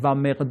n و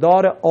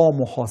مقدار a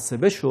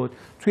محاسبه شد.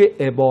 توی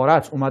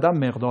عبارت اومدم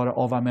مقدار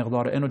a و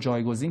مقدار n رو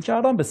جایگزین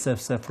کردم، به 0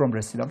 0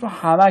 رسیدم. تو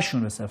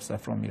همشون به 0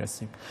 0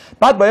 میرسیم.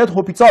 بعد باید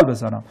هوپیتال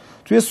بزنم.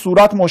 توی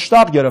صورت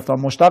مشتق گرفتم.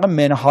 مشتق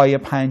منهای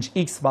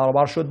 5x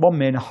برابر شد با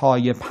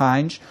منهای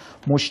 5.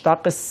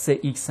 مشتق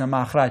 3x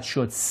مخرج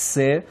شد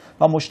 3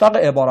 و مشتق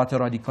عبارت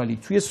رادیکالی.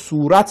 توی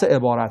صورت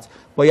عبارت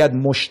باید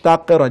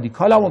مشتق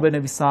رادیکالمو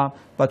بنویسم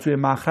و توی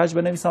مخرج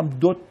بنویسم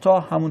 2 تا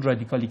همون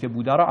رادیکالی که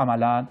بوده رو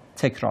عملا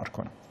تکرار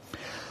کنم.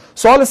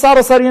 سوال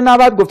سراسری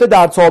 90 گفته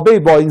در تابع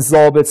با این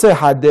ضابطه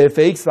حد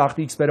f(x)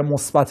 وقتی x بره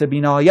مثبت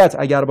بی‌نهایت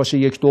اگر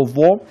باشه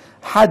 1/2،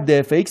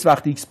 حد f(x)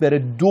 وقتی x بره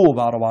 2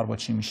 برابر با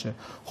چی میشه؟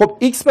 خب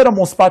x بره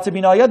مثبت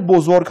بی‌نهایت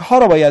بزرگ ها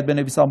رو باید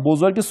بنویسم.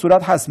 بزرگ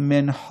صورت هست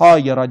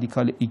منهای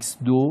رادیکال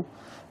x2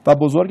 و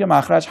بزرگ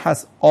مخرج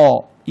هست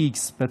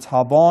ax به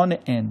توان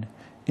n.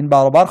 این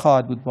برابر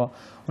خواهد بود با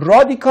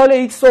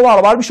رادیکال x رو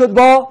برابر میشد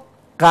با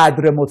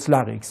قدر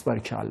مطلق x.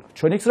 باریکلا.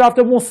 چون x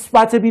رفته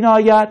مثبت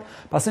بی‌نهایت،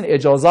 پس این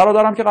اجازه رو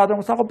دارم که قدر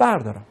مطلق رو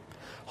بردارم.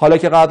 حالا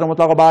که قدر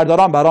مطلق رو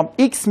بردارم برام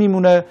x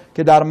میمونه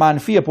که در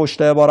منفی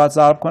پشت عبارت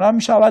ضرب کنم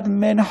میشود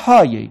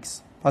منهای x.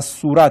 پس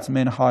صورت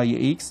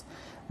منهای x،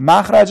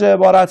 مخرج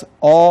عبارت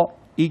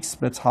ax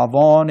به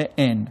توان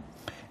n.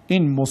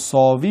 این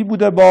مساوی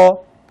بوده با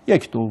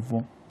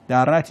 1/2.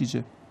 در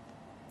نتیجه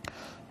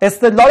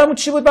استدلالمون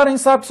چی بود برای این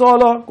سبک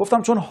سوالا؟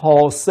 گفتم چون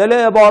حاصل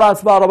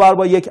عبارت برابر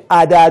با یک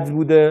عدد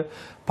بوده،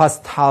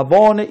 پس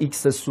توان x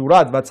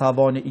صورت و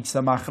توان x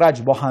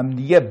مخرج با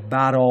همدیگه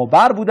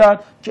برابر بودن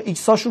که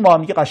x هاشون با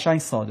همدیگه قشنگ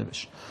ساده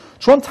بشه.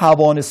 چون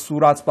توان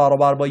صورت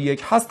برابر با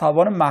 1 هست،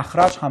 توان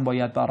مخرج هم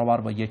باید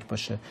برابر با 1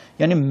 باشه،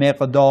 یعنی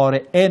مقدار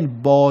n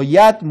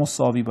باید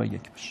مساوی با 1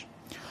 باشه.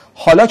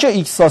 حالا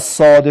که x ها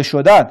ساده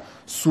شدن،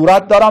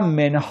 صورت دارم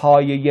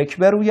منهای 1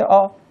 به روی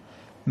a،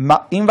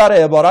 این ور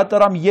عبارت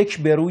دارم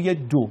 1 به روی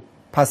 2.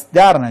 پس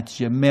در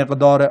نتیجه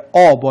مقدار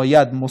a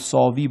باید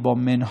مساوی با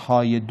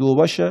منهای 2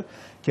 باشه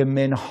که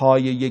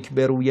منهای 1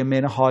 به روی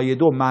منهای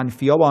 2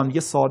 منفی ها با هم دیگه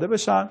ساده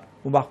بشن،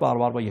 اون وقت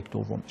برابر با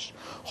 1/2 میشه.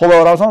 خب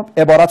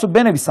عبارت رو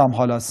بنویسم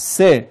حالا.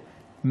 3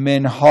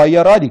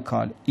 منهای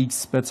رادیکال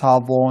x به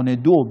توان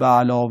 2 به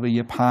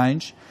علاوه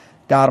 5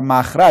 در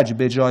مخرج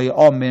به جای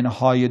آ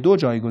منهای 2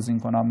 جایگزین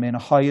کنم.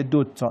 منهای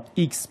 2 تا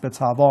x به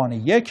توان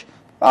 1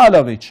 به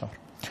علاوه 4.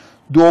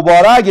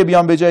 دوباره اگه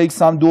بیام به جای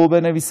x هم 2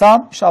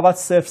 بنویسم شود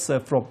 0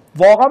 0.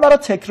 واقعا برای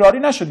تکراری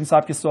نشد این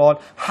سبک سوال.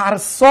 هر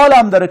سال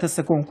هم داره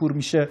تست کنکور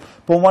میشه.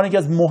 به عنوان یکی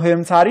از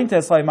مهمترین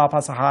تست های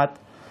مبحث حد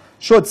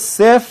شد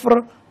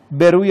 0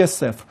 به روی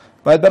 0.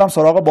 باید برم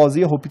سراغ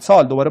بازی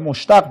هوپیتال دوباره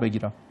مشتق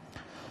بگیرم.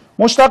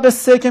 مشتق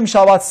 3 که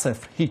میشود 0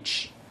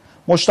 هیچ.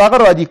 مشتق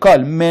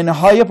رادیکال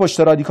منهای پشت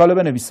رادیکال رو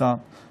بنویسم.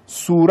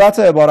 صورت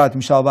عبارت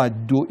میشود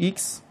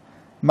 2x،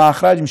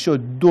 مخرج میشه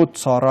 2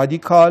 تا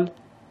رادیکال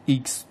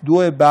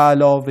x2 به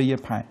علاوه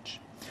 5.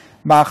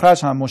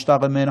 مخرج هم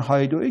مشتق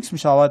منهای 2x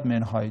میشود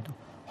منهای 2.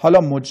 حالا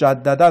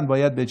مجددا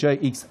باید به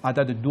جای x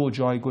عدد 2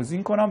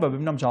 جایگزین کنم و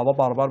ببینم جواب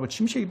برابر با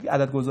چی میشه.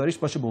 عدد گذاریش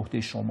باشه به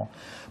عهده شما.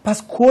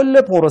 پس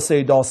کل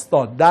پروسه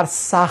داستان در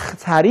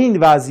سخت‌ترین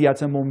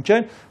وضعیت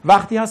ممکن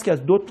وقتی هست که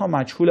از 2 تا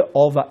مجهول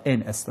a و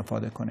n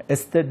استفاده کنه.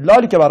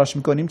 استدلالی که براش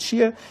میکنیم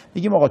چیه؟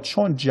 میگیم آقا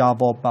چون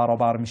جواب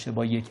برابر میشه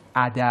با یک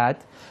عدد،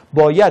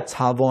 باید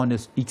توان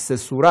x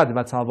صورت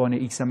و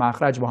توان x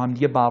مخرج با هم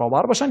دیگه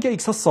برابر باشن که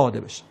x ها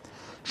ساده بشن.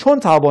 چون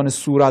توان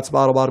صورت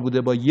برابر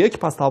بوده با 1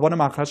 پس توان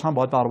مخرج هم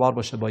باید برابر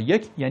باشه با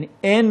 1، یعنی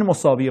n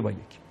مساویه با 1.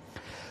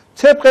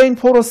 طبق این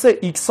پروسه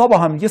x ها با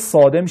هم دیگه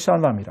ساده میشن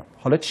و میرن.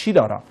 حالا چی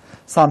دارم؟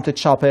 سمت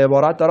چپ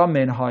عبارت دارم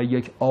منهای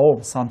 1 آ،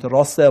 سمت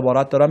راست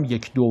عبارت دارم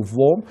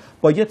 1/2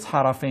 با یه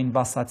طرفین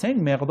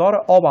وسطین مقدار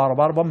آ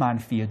برابر با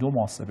منفی 2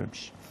 محاسبه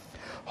میشه.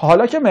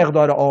 حالا که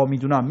مقدار آ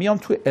میدونم میام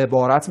توی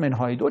عبارت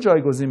منهای 2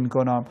 جایگزین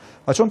میکنم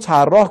و چون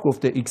طراح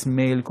گفته x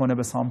میل کنه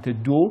به سمت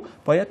 2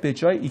 باید به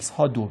جای x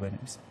ها 2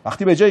 بنویسم.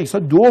 وقتی به جای x ها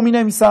 2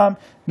 مینویسم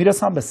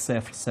میرسم به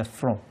 0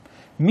 0.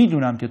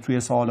 میدونم که توی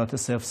سوالات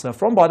 0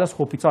 0 باید از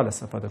هوپیتال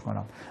استفاده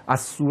کنم.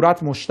 از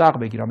صورت مشتق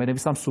بگیرم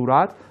بنویسم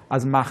صورت،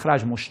 از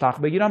مخرج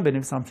مشتق بگیرم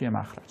بنویسم توی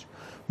مخرج.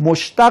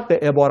 مشتق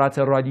عبارت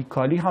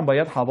رادیکالی هم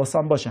باید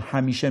حواسم باشه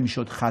همیشه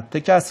میشد خط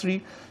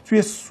کسری.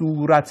 توی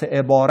صورت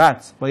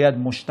عبارت باید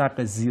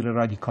مشتق زیر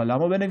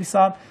رادیکالمو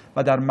بنویسم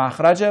و در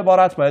مخرج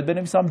عبارت باید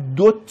بنویسم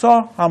 2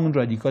 تا همون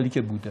رادیکالی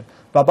که بوده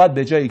و بعد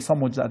به جای x ها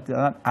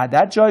مجددا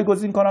عدد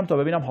جایگزین کنم تا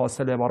ببینم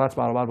حاصل عبارت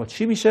برابر با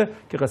چی میشه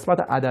که قسمت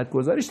عدد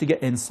گذاریش دیگه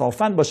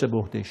انصافاً باشه به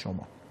عهده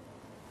شما.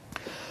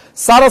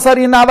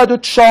 سراسری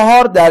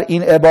 94 در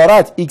این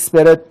عبارت x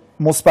بره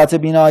مثبت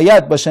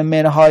بینهایت باشه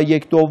منهای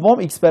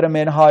 1/2 x بر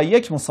منهای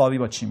 1 مساوی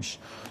با چی میشه؟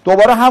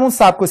 دوباره همون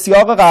سبک و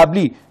سیاق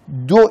قبلی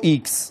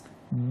 2x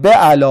به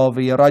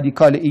علاوه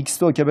رادیکال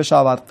x2 که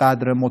بشود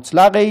قدر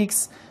مطلق x،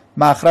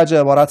 مخرج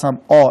عبارت هم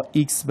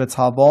ax به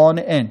توان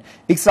n.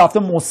 x رفته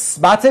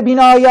مثبت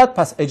بینهایت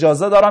پس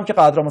اجازه دارم که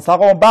قدر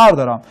مطلق رو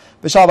بردارم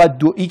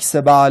بشود 2x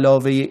به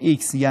علاوه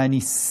x یعنی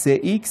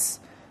 3x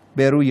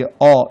به روی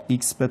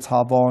ax به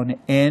توان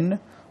n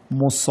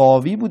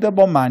مساوی بوده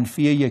با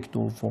منفی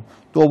 1/2.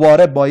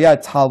 دوباره باید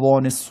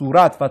توان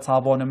صورت و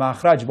توان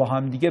مخرج با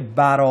هم دیگه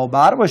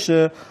برابر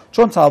باشه.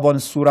 چون توان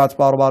صورت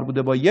برابر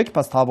بوده با 1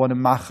 پس توان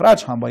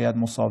مخرج هم باید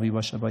مساوی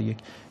باشه با 1،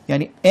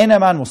 یعنی n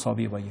من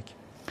مساوی با 1.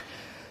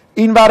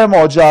 این ور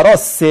ماجرا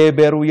 3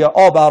 به روی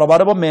آ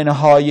برابر با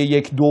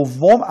منهای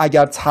 1/2.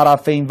 اگر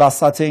طرفین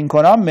وسط این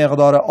کنم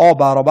مقدار آ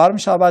برابر می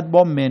شود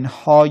با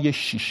منهای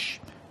 6.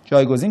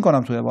 جایگزین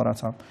کنم تو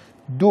عبارتم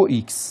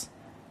 2x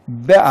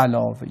به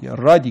علاوه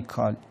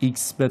رادیکال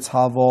x به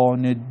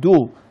توان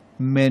 2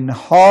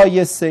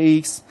 منهای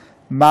 3x،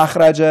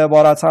 مخرج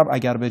عبارتم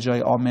اگر به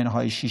جای آ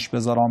منهای 6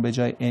 بذارم به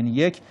جای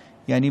n1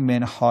 یعنی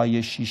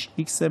منهای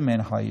 6x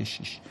منهای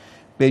 6.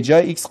 به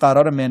جای x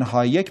قرار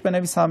منهای 1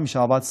 بنویسم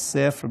میشود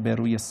 0 به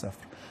روی 0.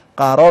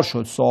 قرار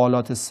شد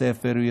سوالات 0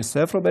 به روی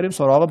 0 رو بریم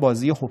سراغ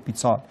بازی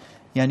هوپیتال،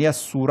 یعنی از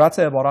صورت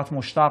عبارت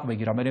مشتق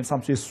بگیرم بنویسم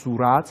توی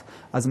صورت،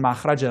 از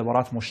مخرج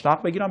عبارت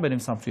مشتق بگیرم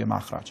بنویسم توی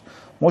مخرج.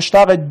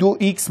 مشتق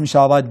 2x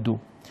میشود 2.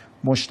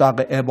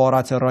 مشتق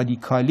عبارت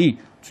رادیکالی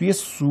توی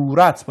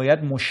صورت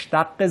باید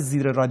مشتق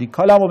زیر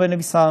رادیکال هم رو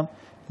بنویسم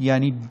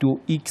یعنی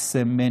 2x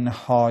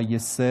منهای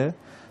 3.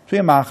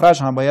 توی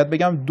مخرج هم باید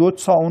بگم 2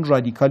 تا اون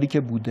رادیکالی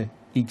که بوده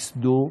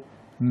x2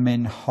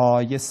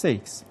 منهای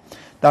 3x.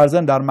 در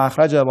ضمن در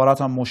مخرج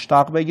عبارت هم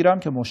مشتق بگیرم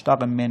که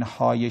مشتق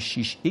منهای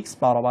 6x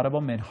برابر با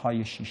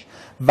منهای 6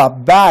 و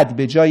بعد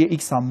به جای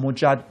x هم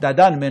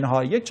مجددا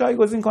منهای 1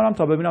 جایگزین کنم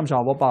تا ببینم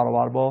جواب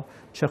برابر با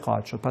چه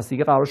خواهد شد. پس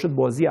دیگه قرار شد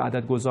بازی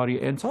عدد گذاری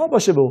انتها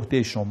باشه به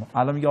عهده شما.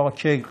 الان میگه آقا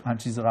کی هم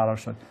چیزی قرار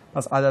شد،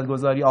 پس عدد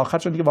گذاری آخر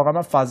شد دیگه، واقعا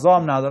من فضا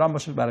هم ندارم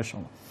باشه برای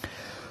شما.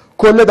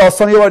 کل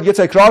داستان یه بار دیگه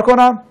تکرار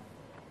کنم.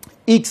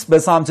 x به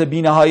سمت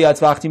بی‌نهایت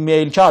وقتی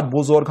میل کرد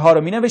بزرگ ها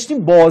رو می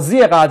نوشتیم.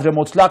 بازی قدر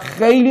مطلق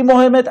خیلی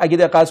مهمه. اگه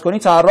دقت کنی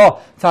طراح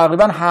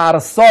تقریبا هر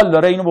سال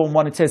داره اینو به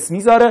عنوان تست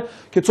میذاره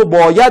که تو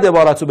باید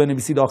عبارت رو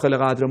بنویسی داخل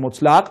قدر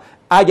مطلق.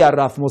 اگر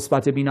رفت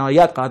مثبت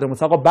بی‌نهایت قدر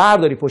مطلق رو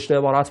برداری پشت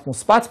عبارت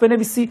مثبت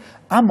بنویسی،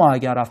 اما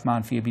اگر رفت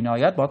منفی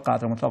بی‌نهایت باید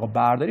قدر مطلق رو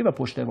برداری و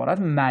پشت عبارت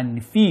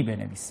منفی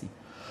بنویسی.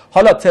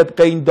 حالا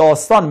طبق این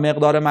داستان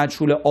مقدار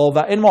مجهول آ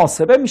و ان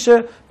محاسبه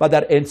میشه و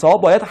در انتها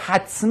باید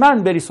حتما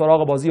بری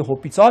سراغ بازی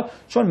هوپیتال،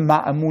 چون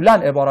معمولا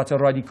عبارت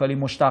رادیکالی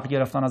مشتق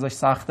گرفتن ازش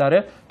سخت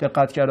تره.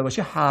 دقت کرده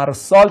باشی هر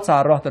سال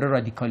طراح داره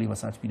رادیکالی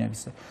واسط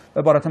مینویسه.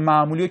 عبارت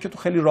معمولیه که تو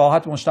خیلی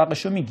راحت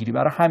مشتقش رو میگیری،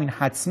 برای همین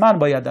حتما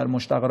باید در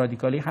مشتق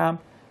رادیکالی هم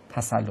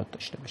تسلط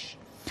داشته باشی.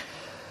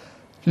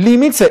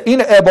 لیمیت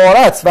این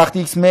عبارت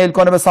وقتی x میل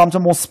کنه به سمت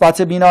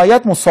مثبت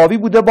بی‌نهایت مساوی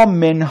بوده با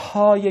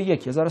منهای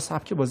 1. یه ذره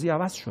سبک بازی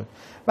عوض شد.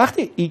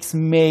 وقتی x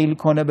میل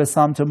کنه به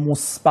سمت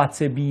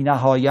مثبت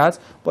بی‌نهایت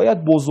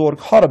باید بزرگ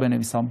ها رو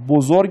بنویسم.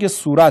 بزرگ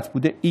صورت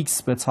بوده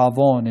x به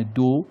توان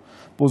 2،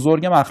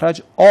 بزرگ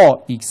مخرج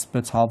ax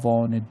به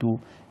توان 2.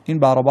 این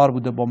برابر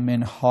بوده با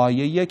منهای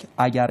 1.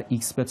 اگر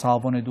x به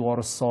توان 2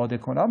 رو ساده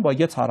کنم با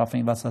یه طرف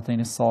این وسط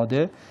این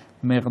ساده،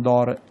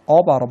 مقدار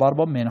a برابر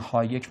با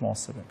منهای 1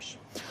 محاسبه میشه.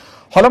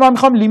 حالا من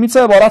میخوام لیمیت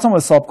عبارتم رو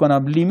حساب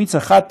کنم. لیمیت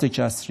خط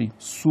کسری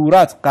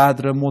صورت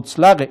قدر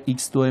مطلق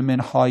x2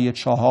 منهای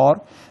 4،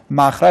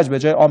 مخرج به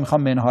جای آ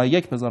میخوام منهای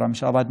 1 بذارم،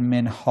 میشه اول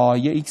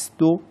منهای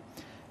x2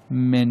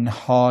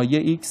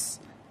 منهای x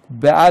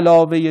به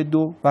علاوه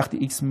 2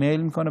 وقتی x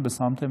میل میکنه به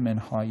سمت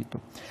منهای 2.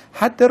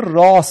 حد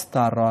راست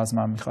در راه از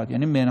من میخواد،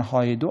 یعنی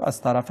منهای 2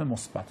 از طرف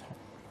مثبت ها.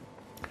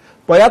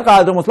 باید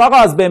قدر مطلق رو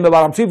از بین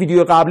ببرم. توی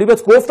ویدیو قبلی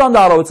بهت گفتم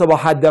در رابطه با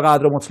حد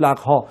قدر مطلق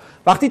ها،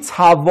 وقتی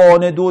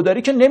توان 2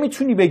 داری که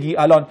نمیتونی بگی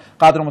الان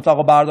قدر مطلق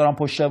رو بردارم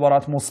پشت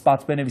عبارت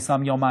مثبت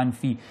بنویسم یا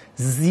منفی.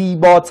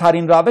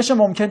 زیباترین روش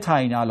ممکن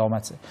تعیین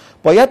علامته.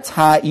 باید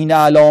تعیین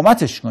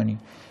علامتش کنی.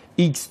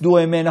 x2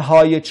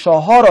 منهای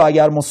 4 رو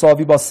اگر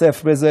مساوی با 0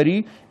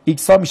 بذاری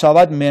x ها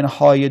میشود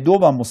منهای 2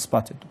 و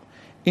مثبت 2.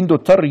 این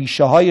دوتا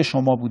ریشه های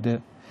شما بوده.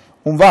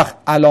 اون وقت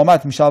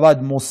علامت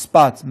میشود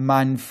مثبت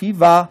منفی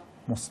و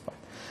مثبت.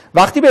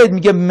 وقتی بهت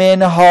میگه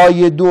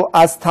منهای 2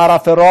 از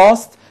طرف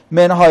راست،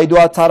 منهای 2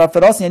 از طرف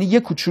راست یعنی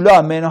یک کوچولو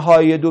هم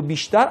منهای 2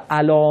 بیشتر،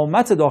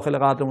 علامت داخل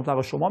قدر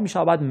مطلق شما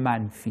میشود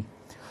منفی.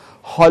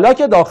 حالا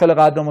که داخل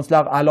قدر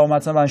مطلق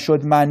علامت من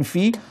شد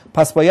منفی،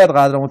 پس باید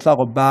قدر مطلق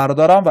رو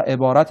بردارم و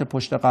عبارت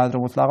پشت قدر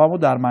مطلقم رو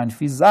در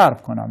منفی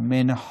ضرب کنم.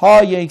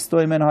 منهای x2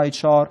 منهای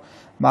 4،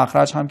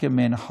 مخرج هم که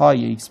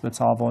منهای x به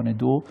توان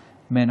 2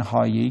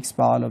 منهای x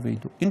به علاوه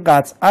 2. این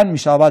قطعا می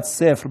شود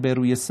 0 به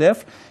روی 0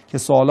 که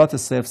سوالات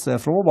 0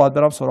 0 رو باید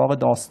برم سراغ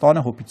داستان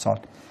هوپیتال.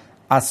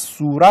 از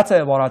صورت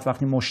عبارت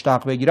وقتی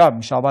مشتق بگیرم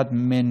می شود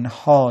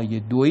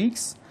منهای 2x،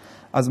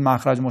 از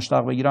مخرج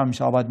مشتق بگیرم می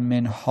شود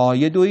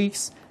منهای 2x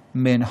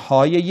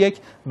منهای 1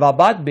 و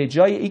بعد به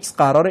جای x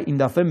قرار این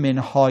دفعه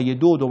منهای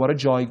 2 دوباره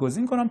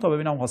جایگزین کنم تا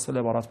ببینم حاصل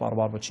عبارت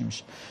برابر با چی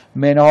میشه.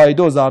 منهای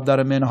 2 ضرب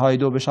در منهای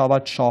 2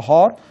 بشود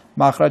 4،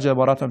 مخرج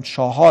عبارتم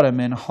 4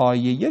 منهای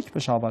 1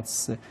 بشود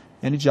 3.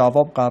 یعنی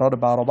جواب قرار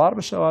برابر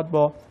بشود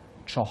با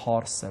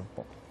 4 سوم.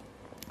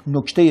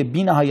 نکته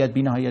بی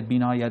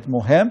نهایت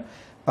مهم،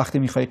 وقتی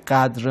میخوای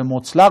قدر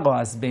مطلق رو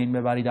از بین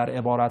ببری در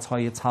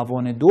عبارتهای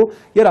توان 2،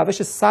 یه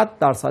روش 100%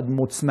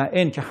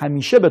 مطمئن که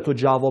همیشه به تو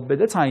جواب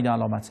بده تعیین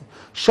علامته.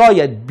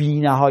 شاید بی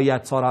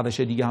نهایت تا روش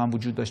دیگه هم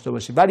وجود داشته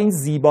باشه، ولی این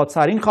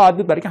زیباترین خواهد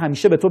بود برای که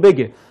همیشه به تو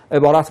بگه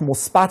عبارت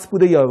مثبت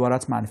بوده یا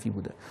عبارت منفی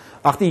بوده.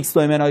 وقتی x2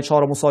 منهای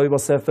 4 رو مساوی با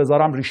 0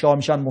 بذارم، ریشه ها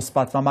میشن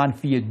مثبت و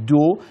منفی 2.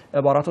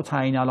 عبارت رو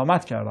تعیین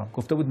علامت کردم.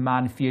 گفته بود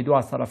منفی 2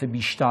 از طرف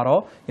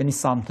بیشترا، یعنی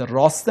سمت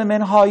راست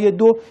منهای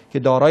 2 که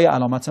دارای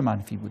علامت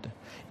منفی بوده.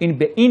 این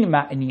به این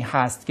معنی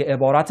هست که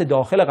عبارت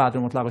داخل قدر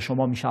مطلق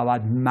شما می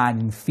شود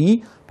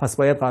منفی، پس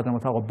باید قدر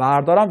مطلق رو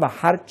بردارم و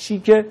هر چی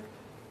که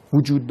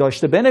وجود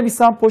داشته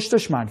بنویسم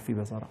پشتش منفی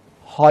بذارم.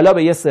 حالا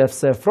به یه 0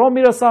 0 رو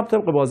میرسم،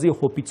 طبق بازی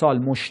هوپیتال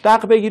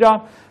مشتق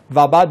بگیرم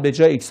و بعد به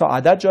جای x ها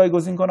عدد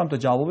جایگزین کنم تا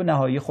جواب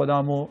نهایی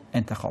خودم رو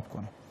انتخاب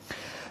کنم.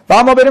 و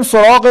اما بریم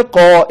سراغ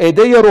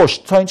قاعده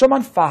رشد. تا اینجا من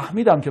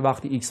فهمیدم که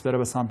وقتی x بره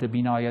به سمت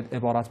بی‌نهایت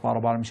عبارت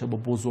برابر میشه با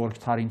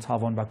بزرگترین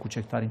توان و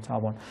کوچکترین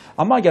توان.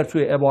 اما اگر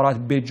توی عبارت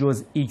به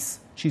جز x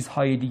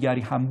چیزهای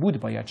دیگری هم بود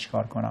باید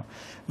چیکار کنم؟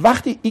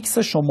 وقتی x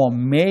شما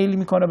میل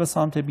میکنه به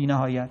سمت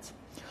بی‌نهایت،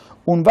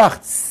 اون وقت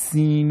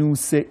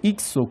سینوس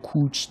x و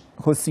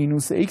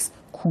کوسینوس x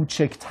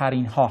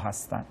کوچکترین ها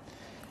هستن.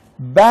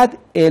 بعد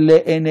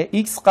ln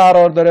x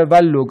قرار داره و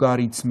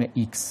لگاریتم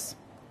x.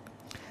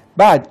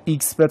 بعد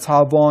x به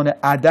توان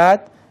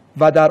عدد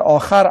و در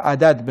آخر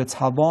عدد به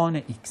توان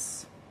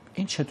x.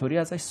 این چطوری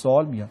ازش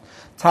سوال میاد؟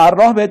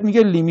 طراح بهت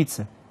میگه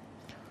لیمیت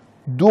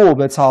 2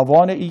 به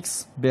توان x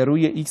به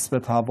روی x به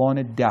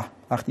توان 10.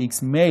 وقتی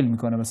x میل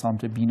میکنه به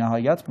سمت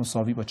بی‌نهایت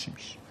مساوی با چی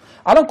میشه؟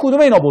 الان کدوم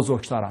اینا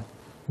بزرگترن؟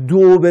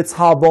 2 به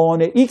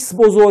توان x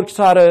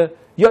بزرگتره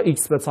یا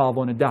x به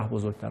توان 10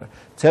 بزرگتره؟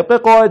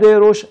 طبق قاعده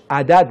رشد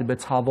عدد به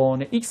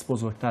توان x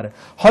بزرگتره.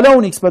 حالا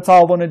اون x به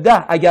توان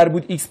 10 اگر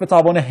بود x به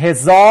توان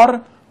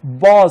 1000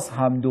 باز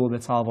هم 2 به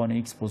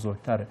توان x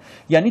بزرگتره.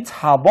 یعنی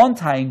توان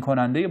تعیین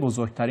کننده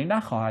بزرگتری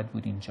نخواهد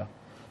بود اینجا،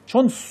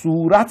 چون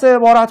صورت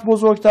عبارت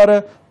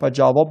بزرگتره و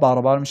جواب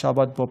برابر می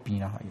شود با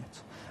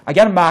بی‌نهایت.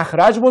 اگر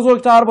مخرج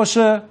بزرگتر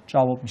باشه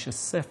جواب میشه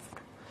 0.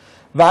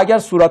 و اگر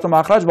صورت و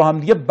مخرج با هم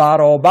دیگه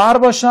برابر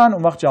باشن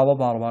اون وقت جواب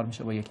برابر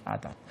میشه با یک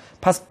عدد.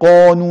 پس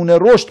قانون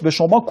رشد به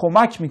شما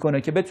کمک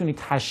میکنه که بتونی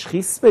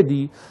تشخیص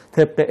بدی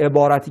طبق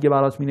عبارتی که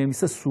برات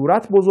مینویسه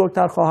صورت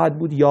بزرگتر خواهد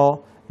بود یا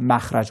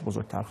مخرج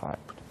بزرگتر خواهد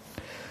بود.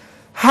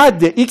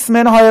 حد x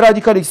منهای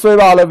رادیکال x2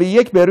 به علاوه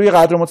 1 به روی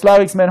قدر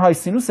مطلق x منهای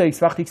سینوس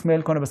x وقتی x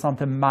میل کنه به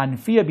سمت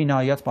منفی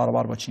بی‌نهایت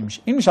برابر با چی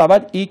میشه؟ این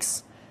میشود x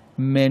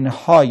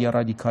منهای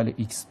رادیکال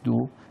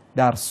x2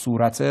 در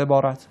صورت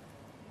عبارت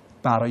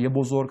برای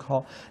بزرگ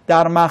ها.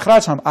 در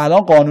مخرج هم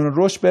الان قانون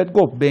رشد بهت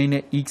گفت بین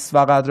x و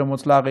قدر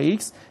مطلق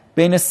x،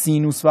 بین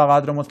سینوس و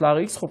قدر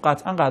مطلق x، خب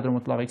قطعا قدر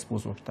مطلق x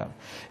بزرگتره.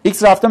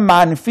 x رفته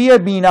منفی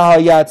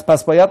بی‌نهایت،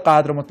 پس باید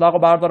قدر مطلق رو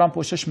بردارم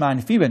پشتش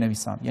منفی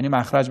بنویسم، یعنی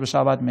مخرج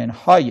بشود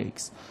منهای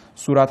x،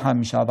 صورت هم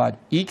میشود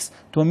x.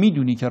 تو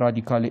میدونی که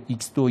رادیکال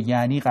x2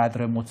 یعنی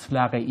قدر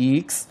مطلق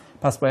x،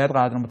 پس باید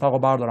قدر مطلق رو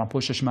بردارم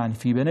پشتش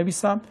منفی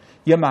بنویسم،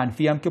 یه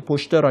منفی هم که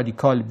پشت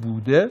رادیکال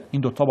بوده،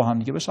 این دوتا با هم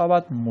دیگه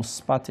بشود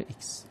مثبت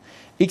x.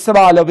 x به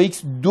علاوه x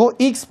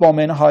 2x با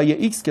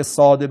منهای x که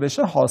ساده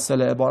بشه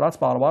حاصل عبارت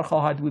برابر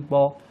خواهد بود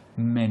با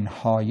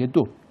منهای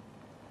 2.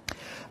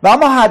 و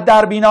اما حد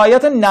در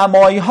بی‌نهایت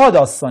نمایی ها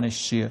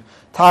داستانش چیه؟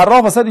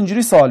 طراح واسه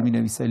اینجوری سوال می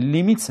نویسه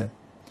لیمیت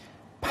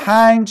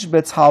 5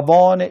 به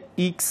توان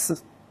x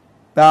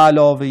به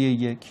علاوه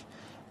 1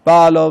 به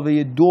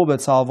علاوه 2 به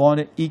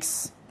توان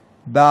x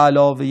به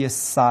علاوه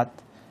 100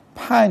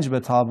 5 به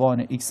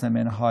توان x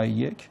منهای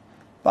 1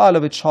 به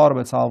علاوه 4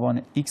 به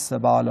توان x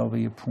به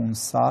علاوه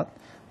 500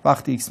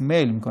 وقتی x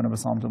میل میکنه به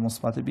سمت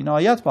مثبت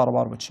بی‌نهایت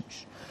برابر با چی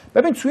میشه؟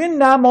 ببین توی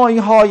نمایی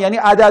ها یعنی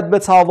عدد به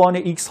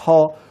توان x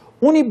ها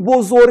اونی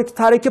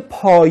بزرگتره که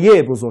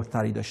پایه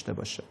بزرگتری داشته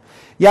باشه،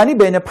 یعنی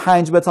بین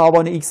 5 به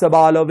توان x به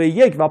علاوه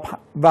 1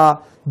 و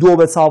 2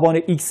 به توان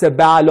x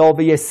به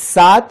علاوه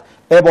 100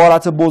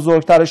 عبارت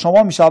بزرگتر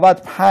شما می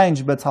شود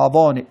 5 به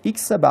توان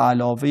x به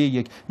علاوه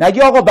 1.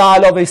 نگی آقا به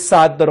علاوه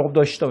 100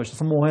 داشته باشه،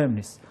 اصلا مهم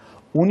نیست،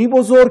 اونی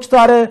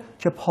بزرگتره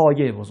که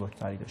پایه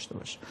بزرگتری داشته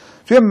باشه.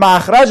 توی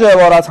مخرج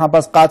عبارت هم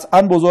پس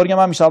قطعا بزرگ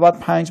من می شود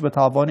 5 به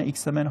توان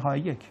x منهای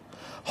 1.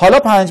 حالا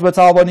 5 به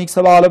توان x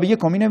به علاوه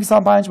 1 می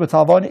نویسم 5 به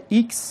توان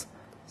x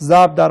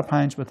ضرب در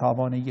 5 به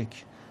توان 1.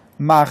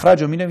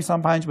 مخرج رو می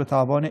نویسم 5 به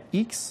توان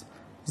x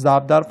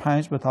ضرب در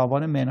 5 به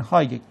توان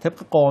منهای 1 طبق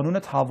قانون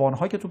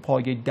توان‌ها که تو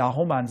پایه 10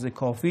 اندازه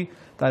کافی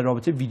در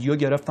رابطه ویدیو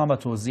گرفتم و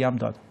توضیحم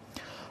دادم.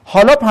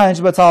 حالا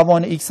 5 به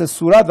توان x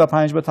صورت و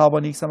 5 به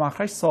توان x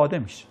مخرج ساده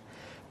میشه.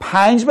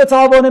 5 به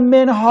توان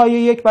منهای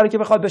 1 برای که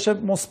بخواد بشه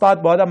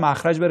مثبت باید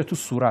مخرج بره تو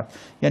صورت،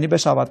 یعنی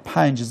بشود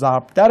 5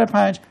 ضرب در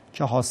 5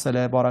 که حاصل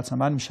عبارت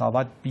من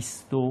میشود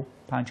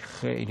 25.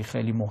 خیلی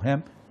خیلی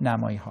مهم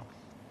نمایی ها.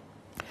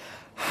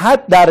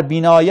 حد در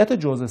بی‌نهایت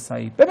جزء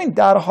صحیح. ببین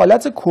در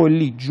حالت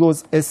کلی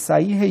جزء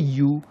صحیح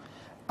u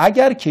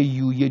اگر که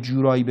u یه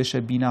جورایی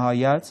بشه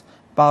بی‌نهایت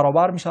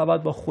برابر می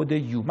شود با خود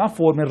u. من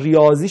فرم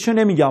ریاضیشو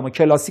نمیگم و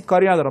کلاسیک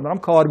کاری ندارم، دارم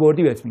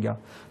کاربردی بهت میگم.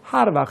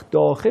 هر وقت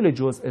داخل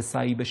جزء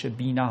صحیح بشه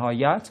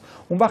بی‌نهایت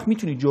اون وقت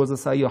میتونی جزء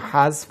صحیح رو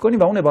حذف کنی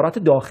و اون عبارت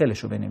داخلش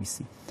رو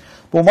بنویسی.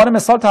 به عنوان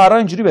مثال طراح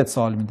اینجوری بهت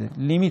سوال میده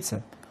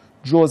لیمیت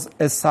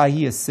جزء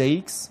صحیح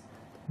 3x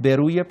به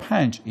روی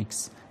 5x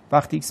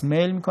وقتی x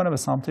میل میکنه به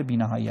سمت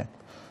بی‌نهایت.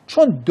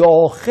 چون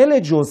داخل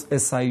جزء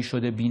صحیح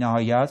شده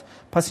بی‌نهایت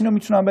پس اینو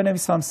میتونم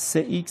بنویسم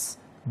 3x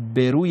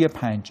به روی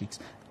 5x.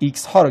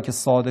 x ها رو که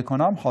ساده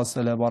کنم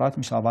حاصل عبارت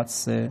میشود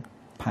 3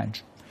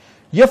 5.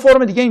 یه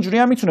فرم دیگه اینجوری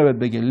هم میتونه بهت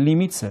بگه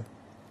لیمیت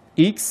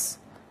x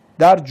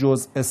در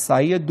جزء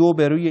صحیح 2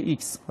 به روی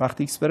x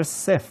وقتی x بره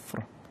 0.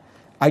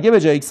 اگه به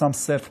جای x هم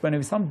 0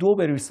 بنویسم 2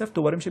 به روی 0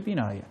 دوباره میشه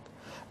بی‌نهایت.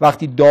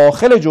 وقتی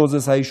داخل جزء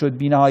صحیح شد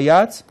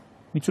بی‌نهایت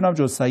میتونم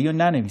جزء صحیح رو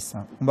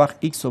ننویسم، اون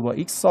وقت x رو با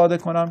x ساده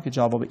کنم که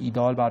جواب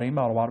ایدئال برای این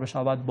برابر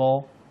بشود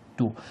با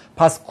 2.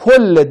 پس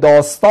کل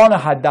داستان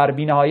حد در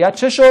بی‌نهایت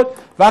چه شد؟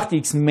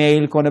 وقتی x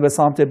میل کنه به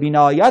سمت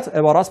بی‌نهایت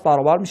عبارت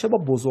برابر میشه با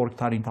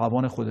بزرگترین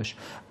توان خودش.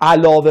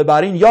 علاوه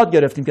بر این یاد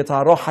گرفتیم که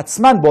طراح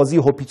حتما بازی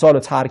هوپیتال رو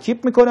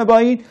ترکیب میکنه با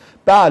این،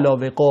 به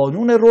علاوه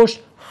قانون رشد،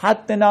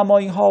 حد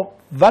نمایی ها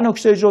و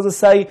نکته جزء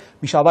صحیح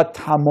میشود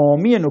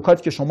تمامی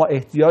نکاتی که شما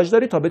احتیاج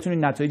دارید تا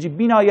بتونید نتایج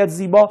بی‌نهایت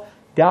زیبا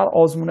در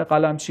آزمون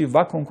قلمچی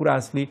و کنکور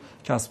اصلی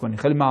کسب کنید.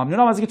 خیلی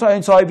ممنونم از اینکه تا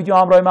انتهای ویدیو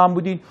همراه من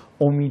بودین.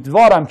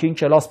 امیدوارم که این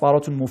کلاس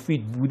براتون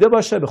مفید بوده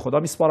باشه. به خدا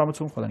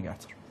میسپارمتون. خدا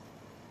نگهدار.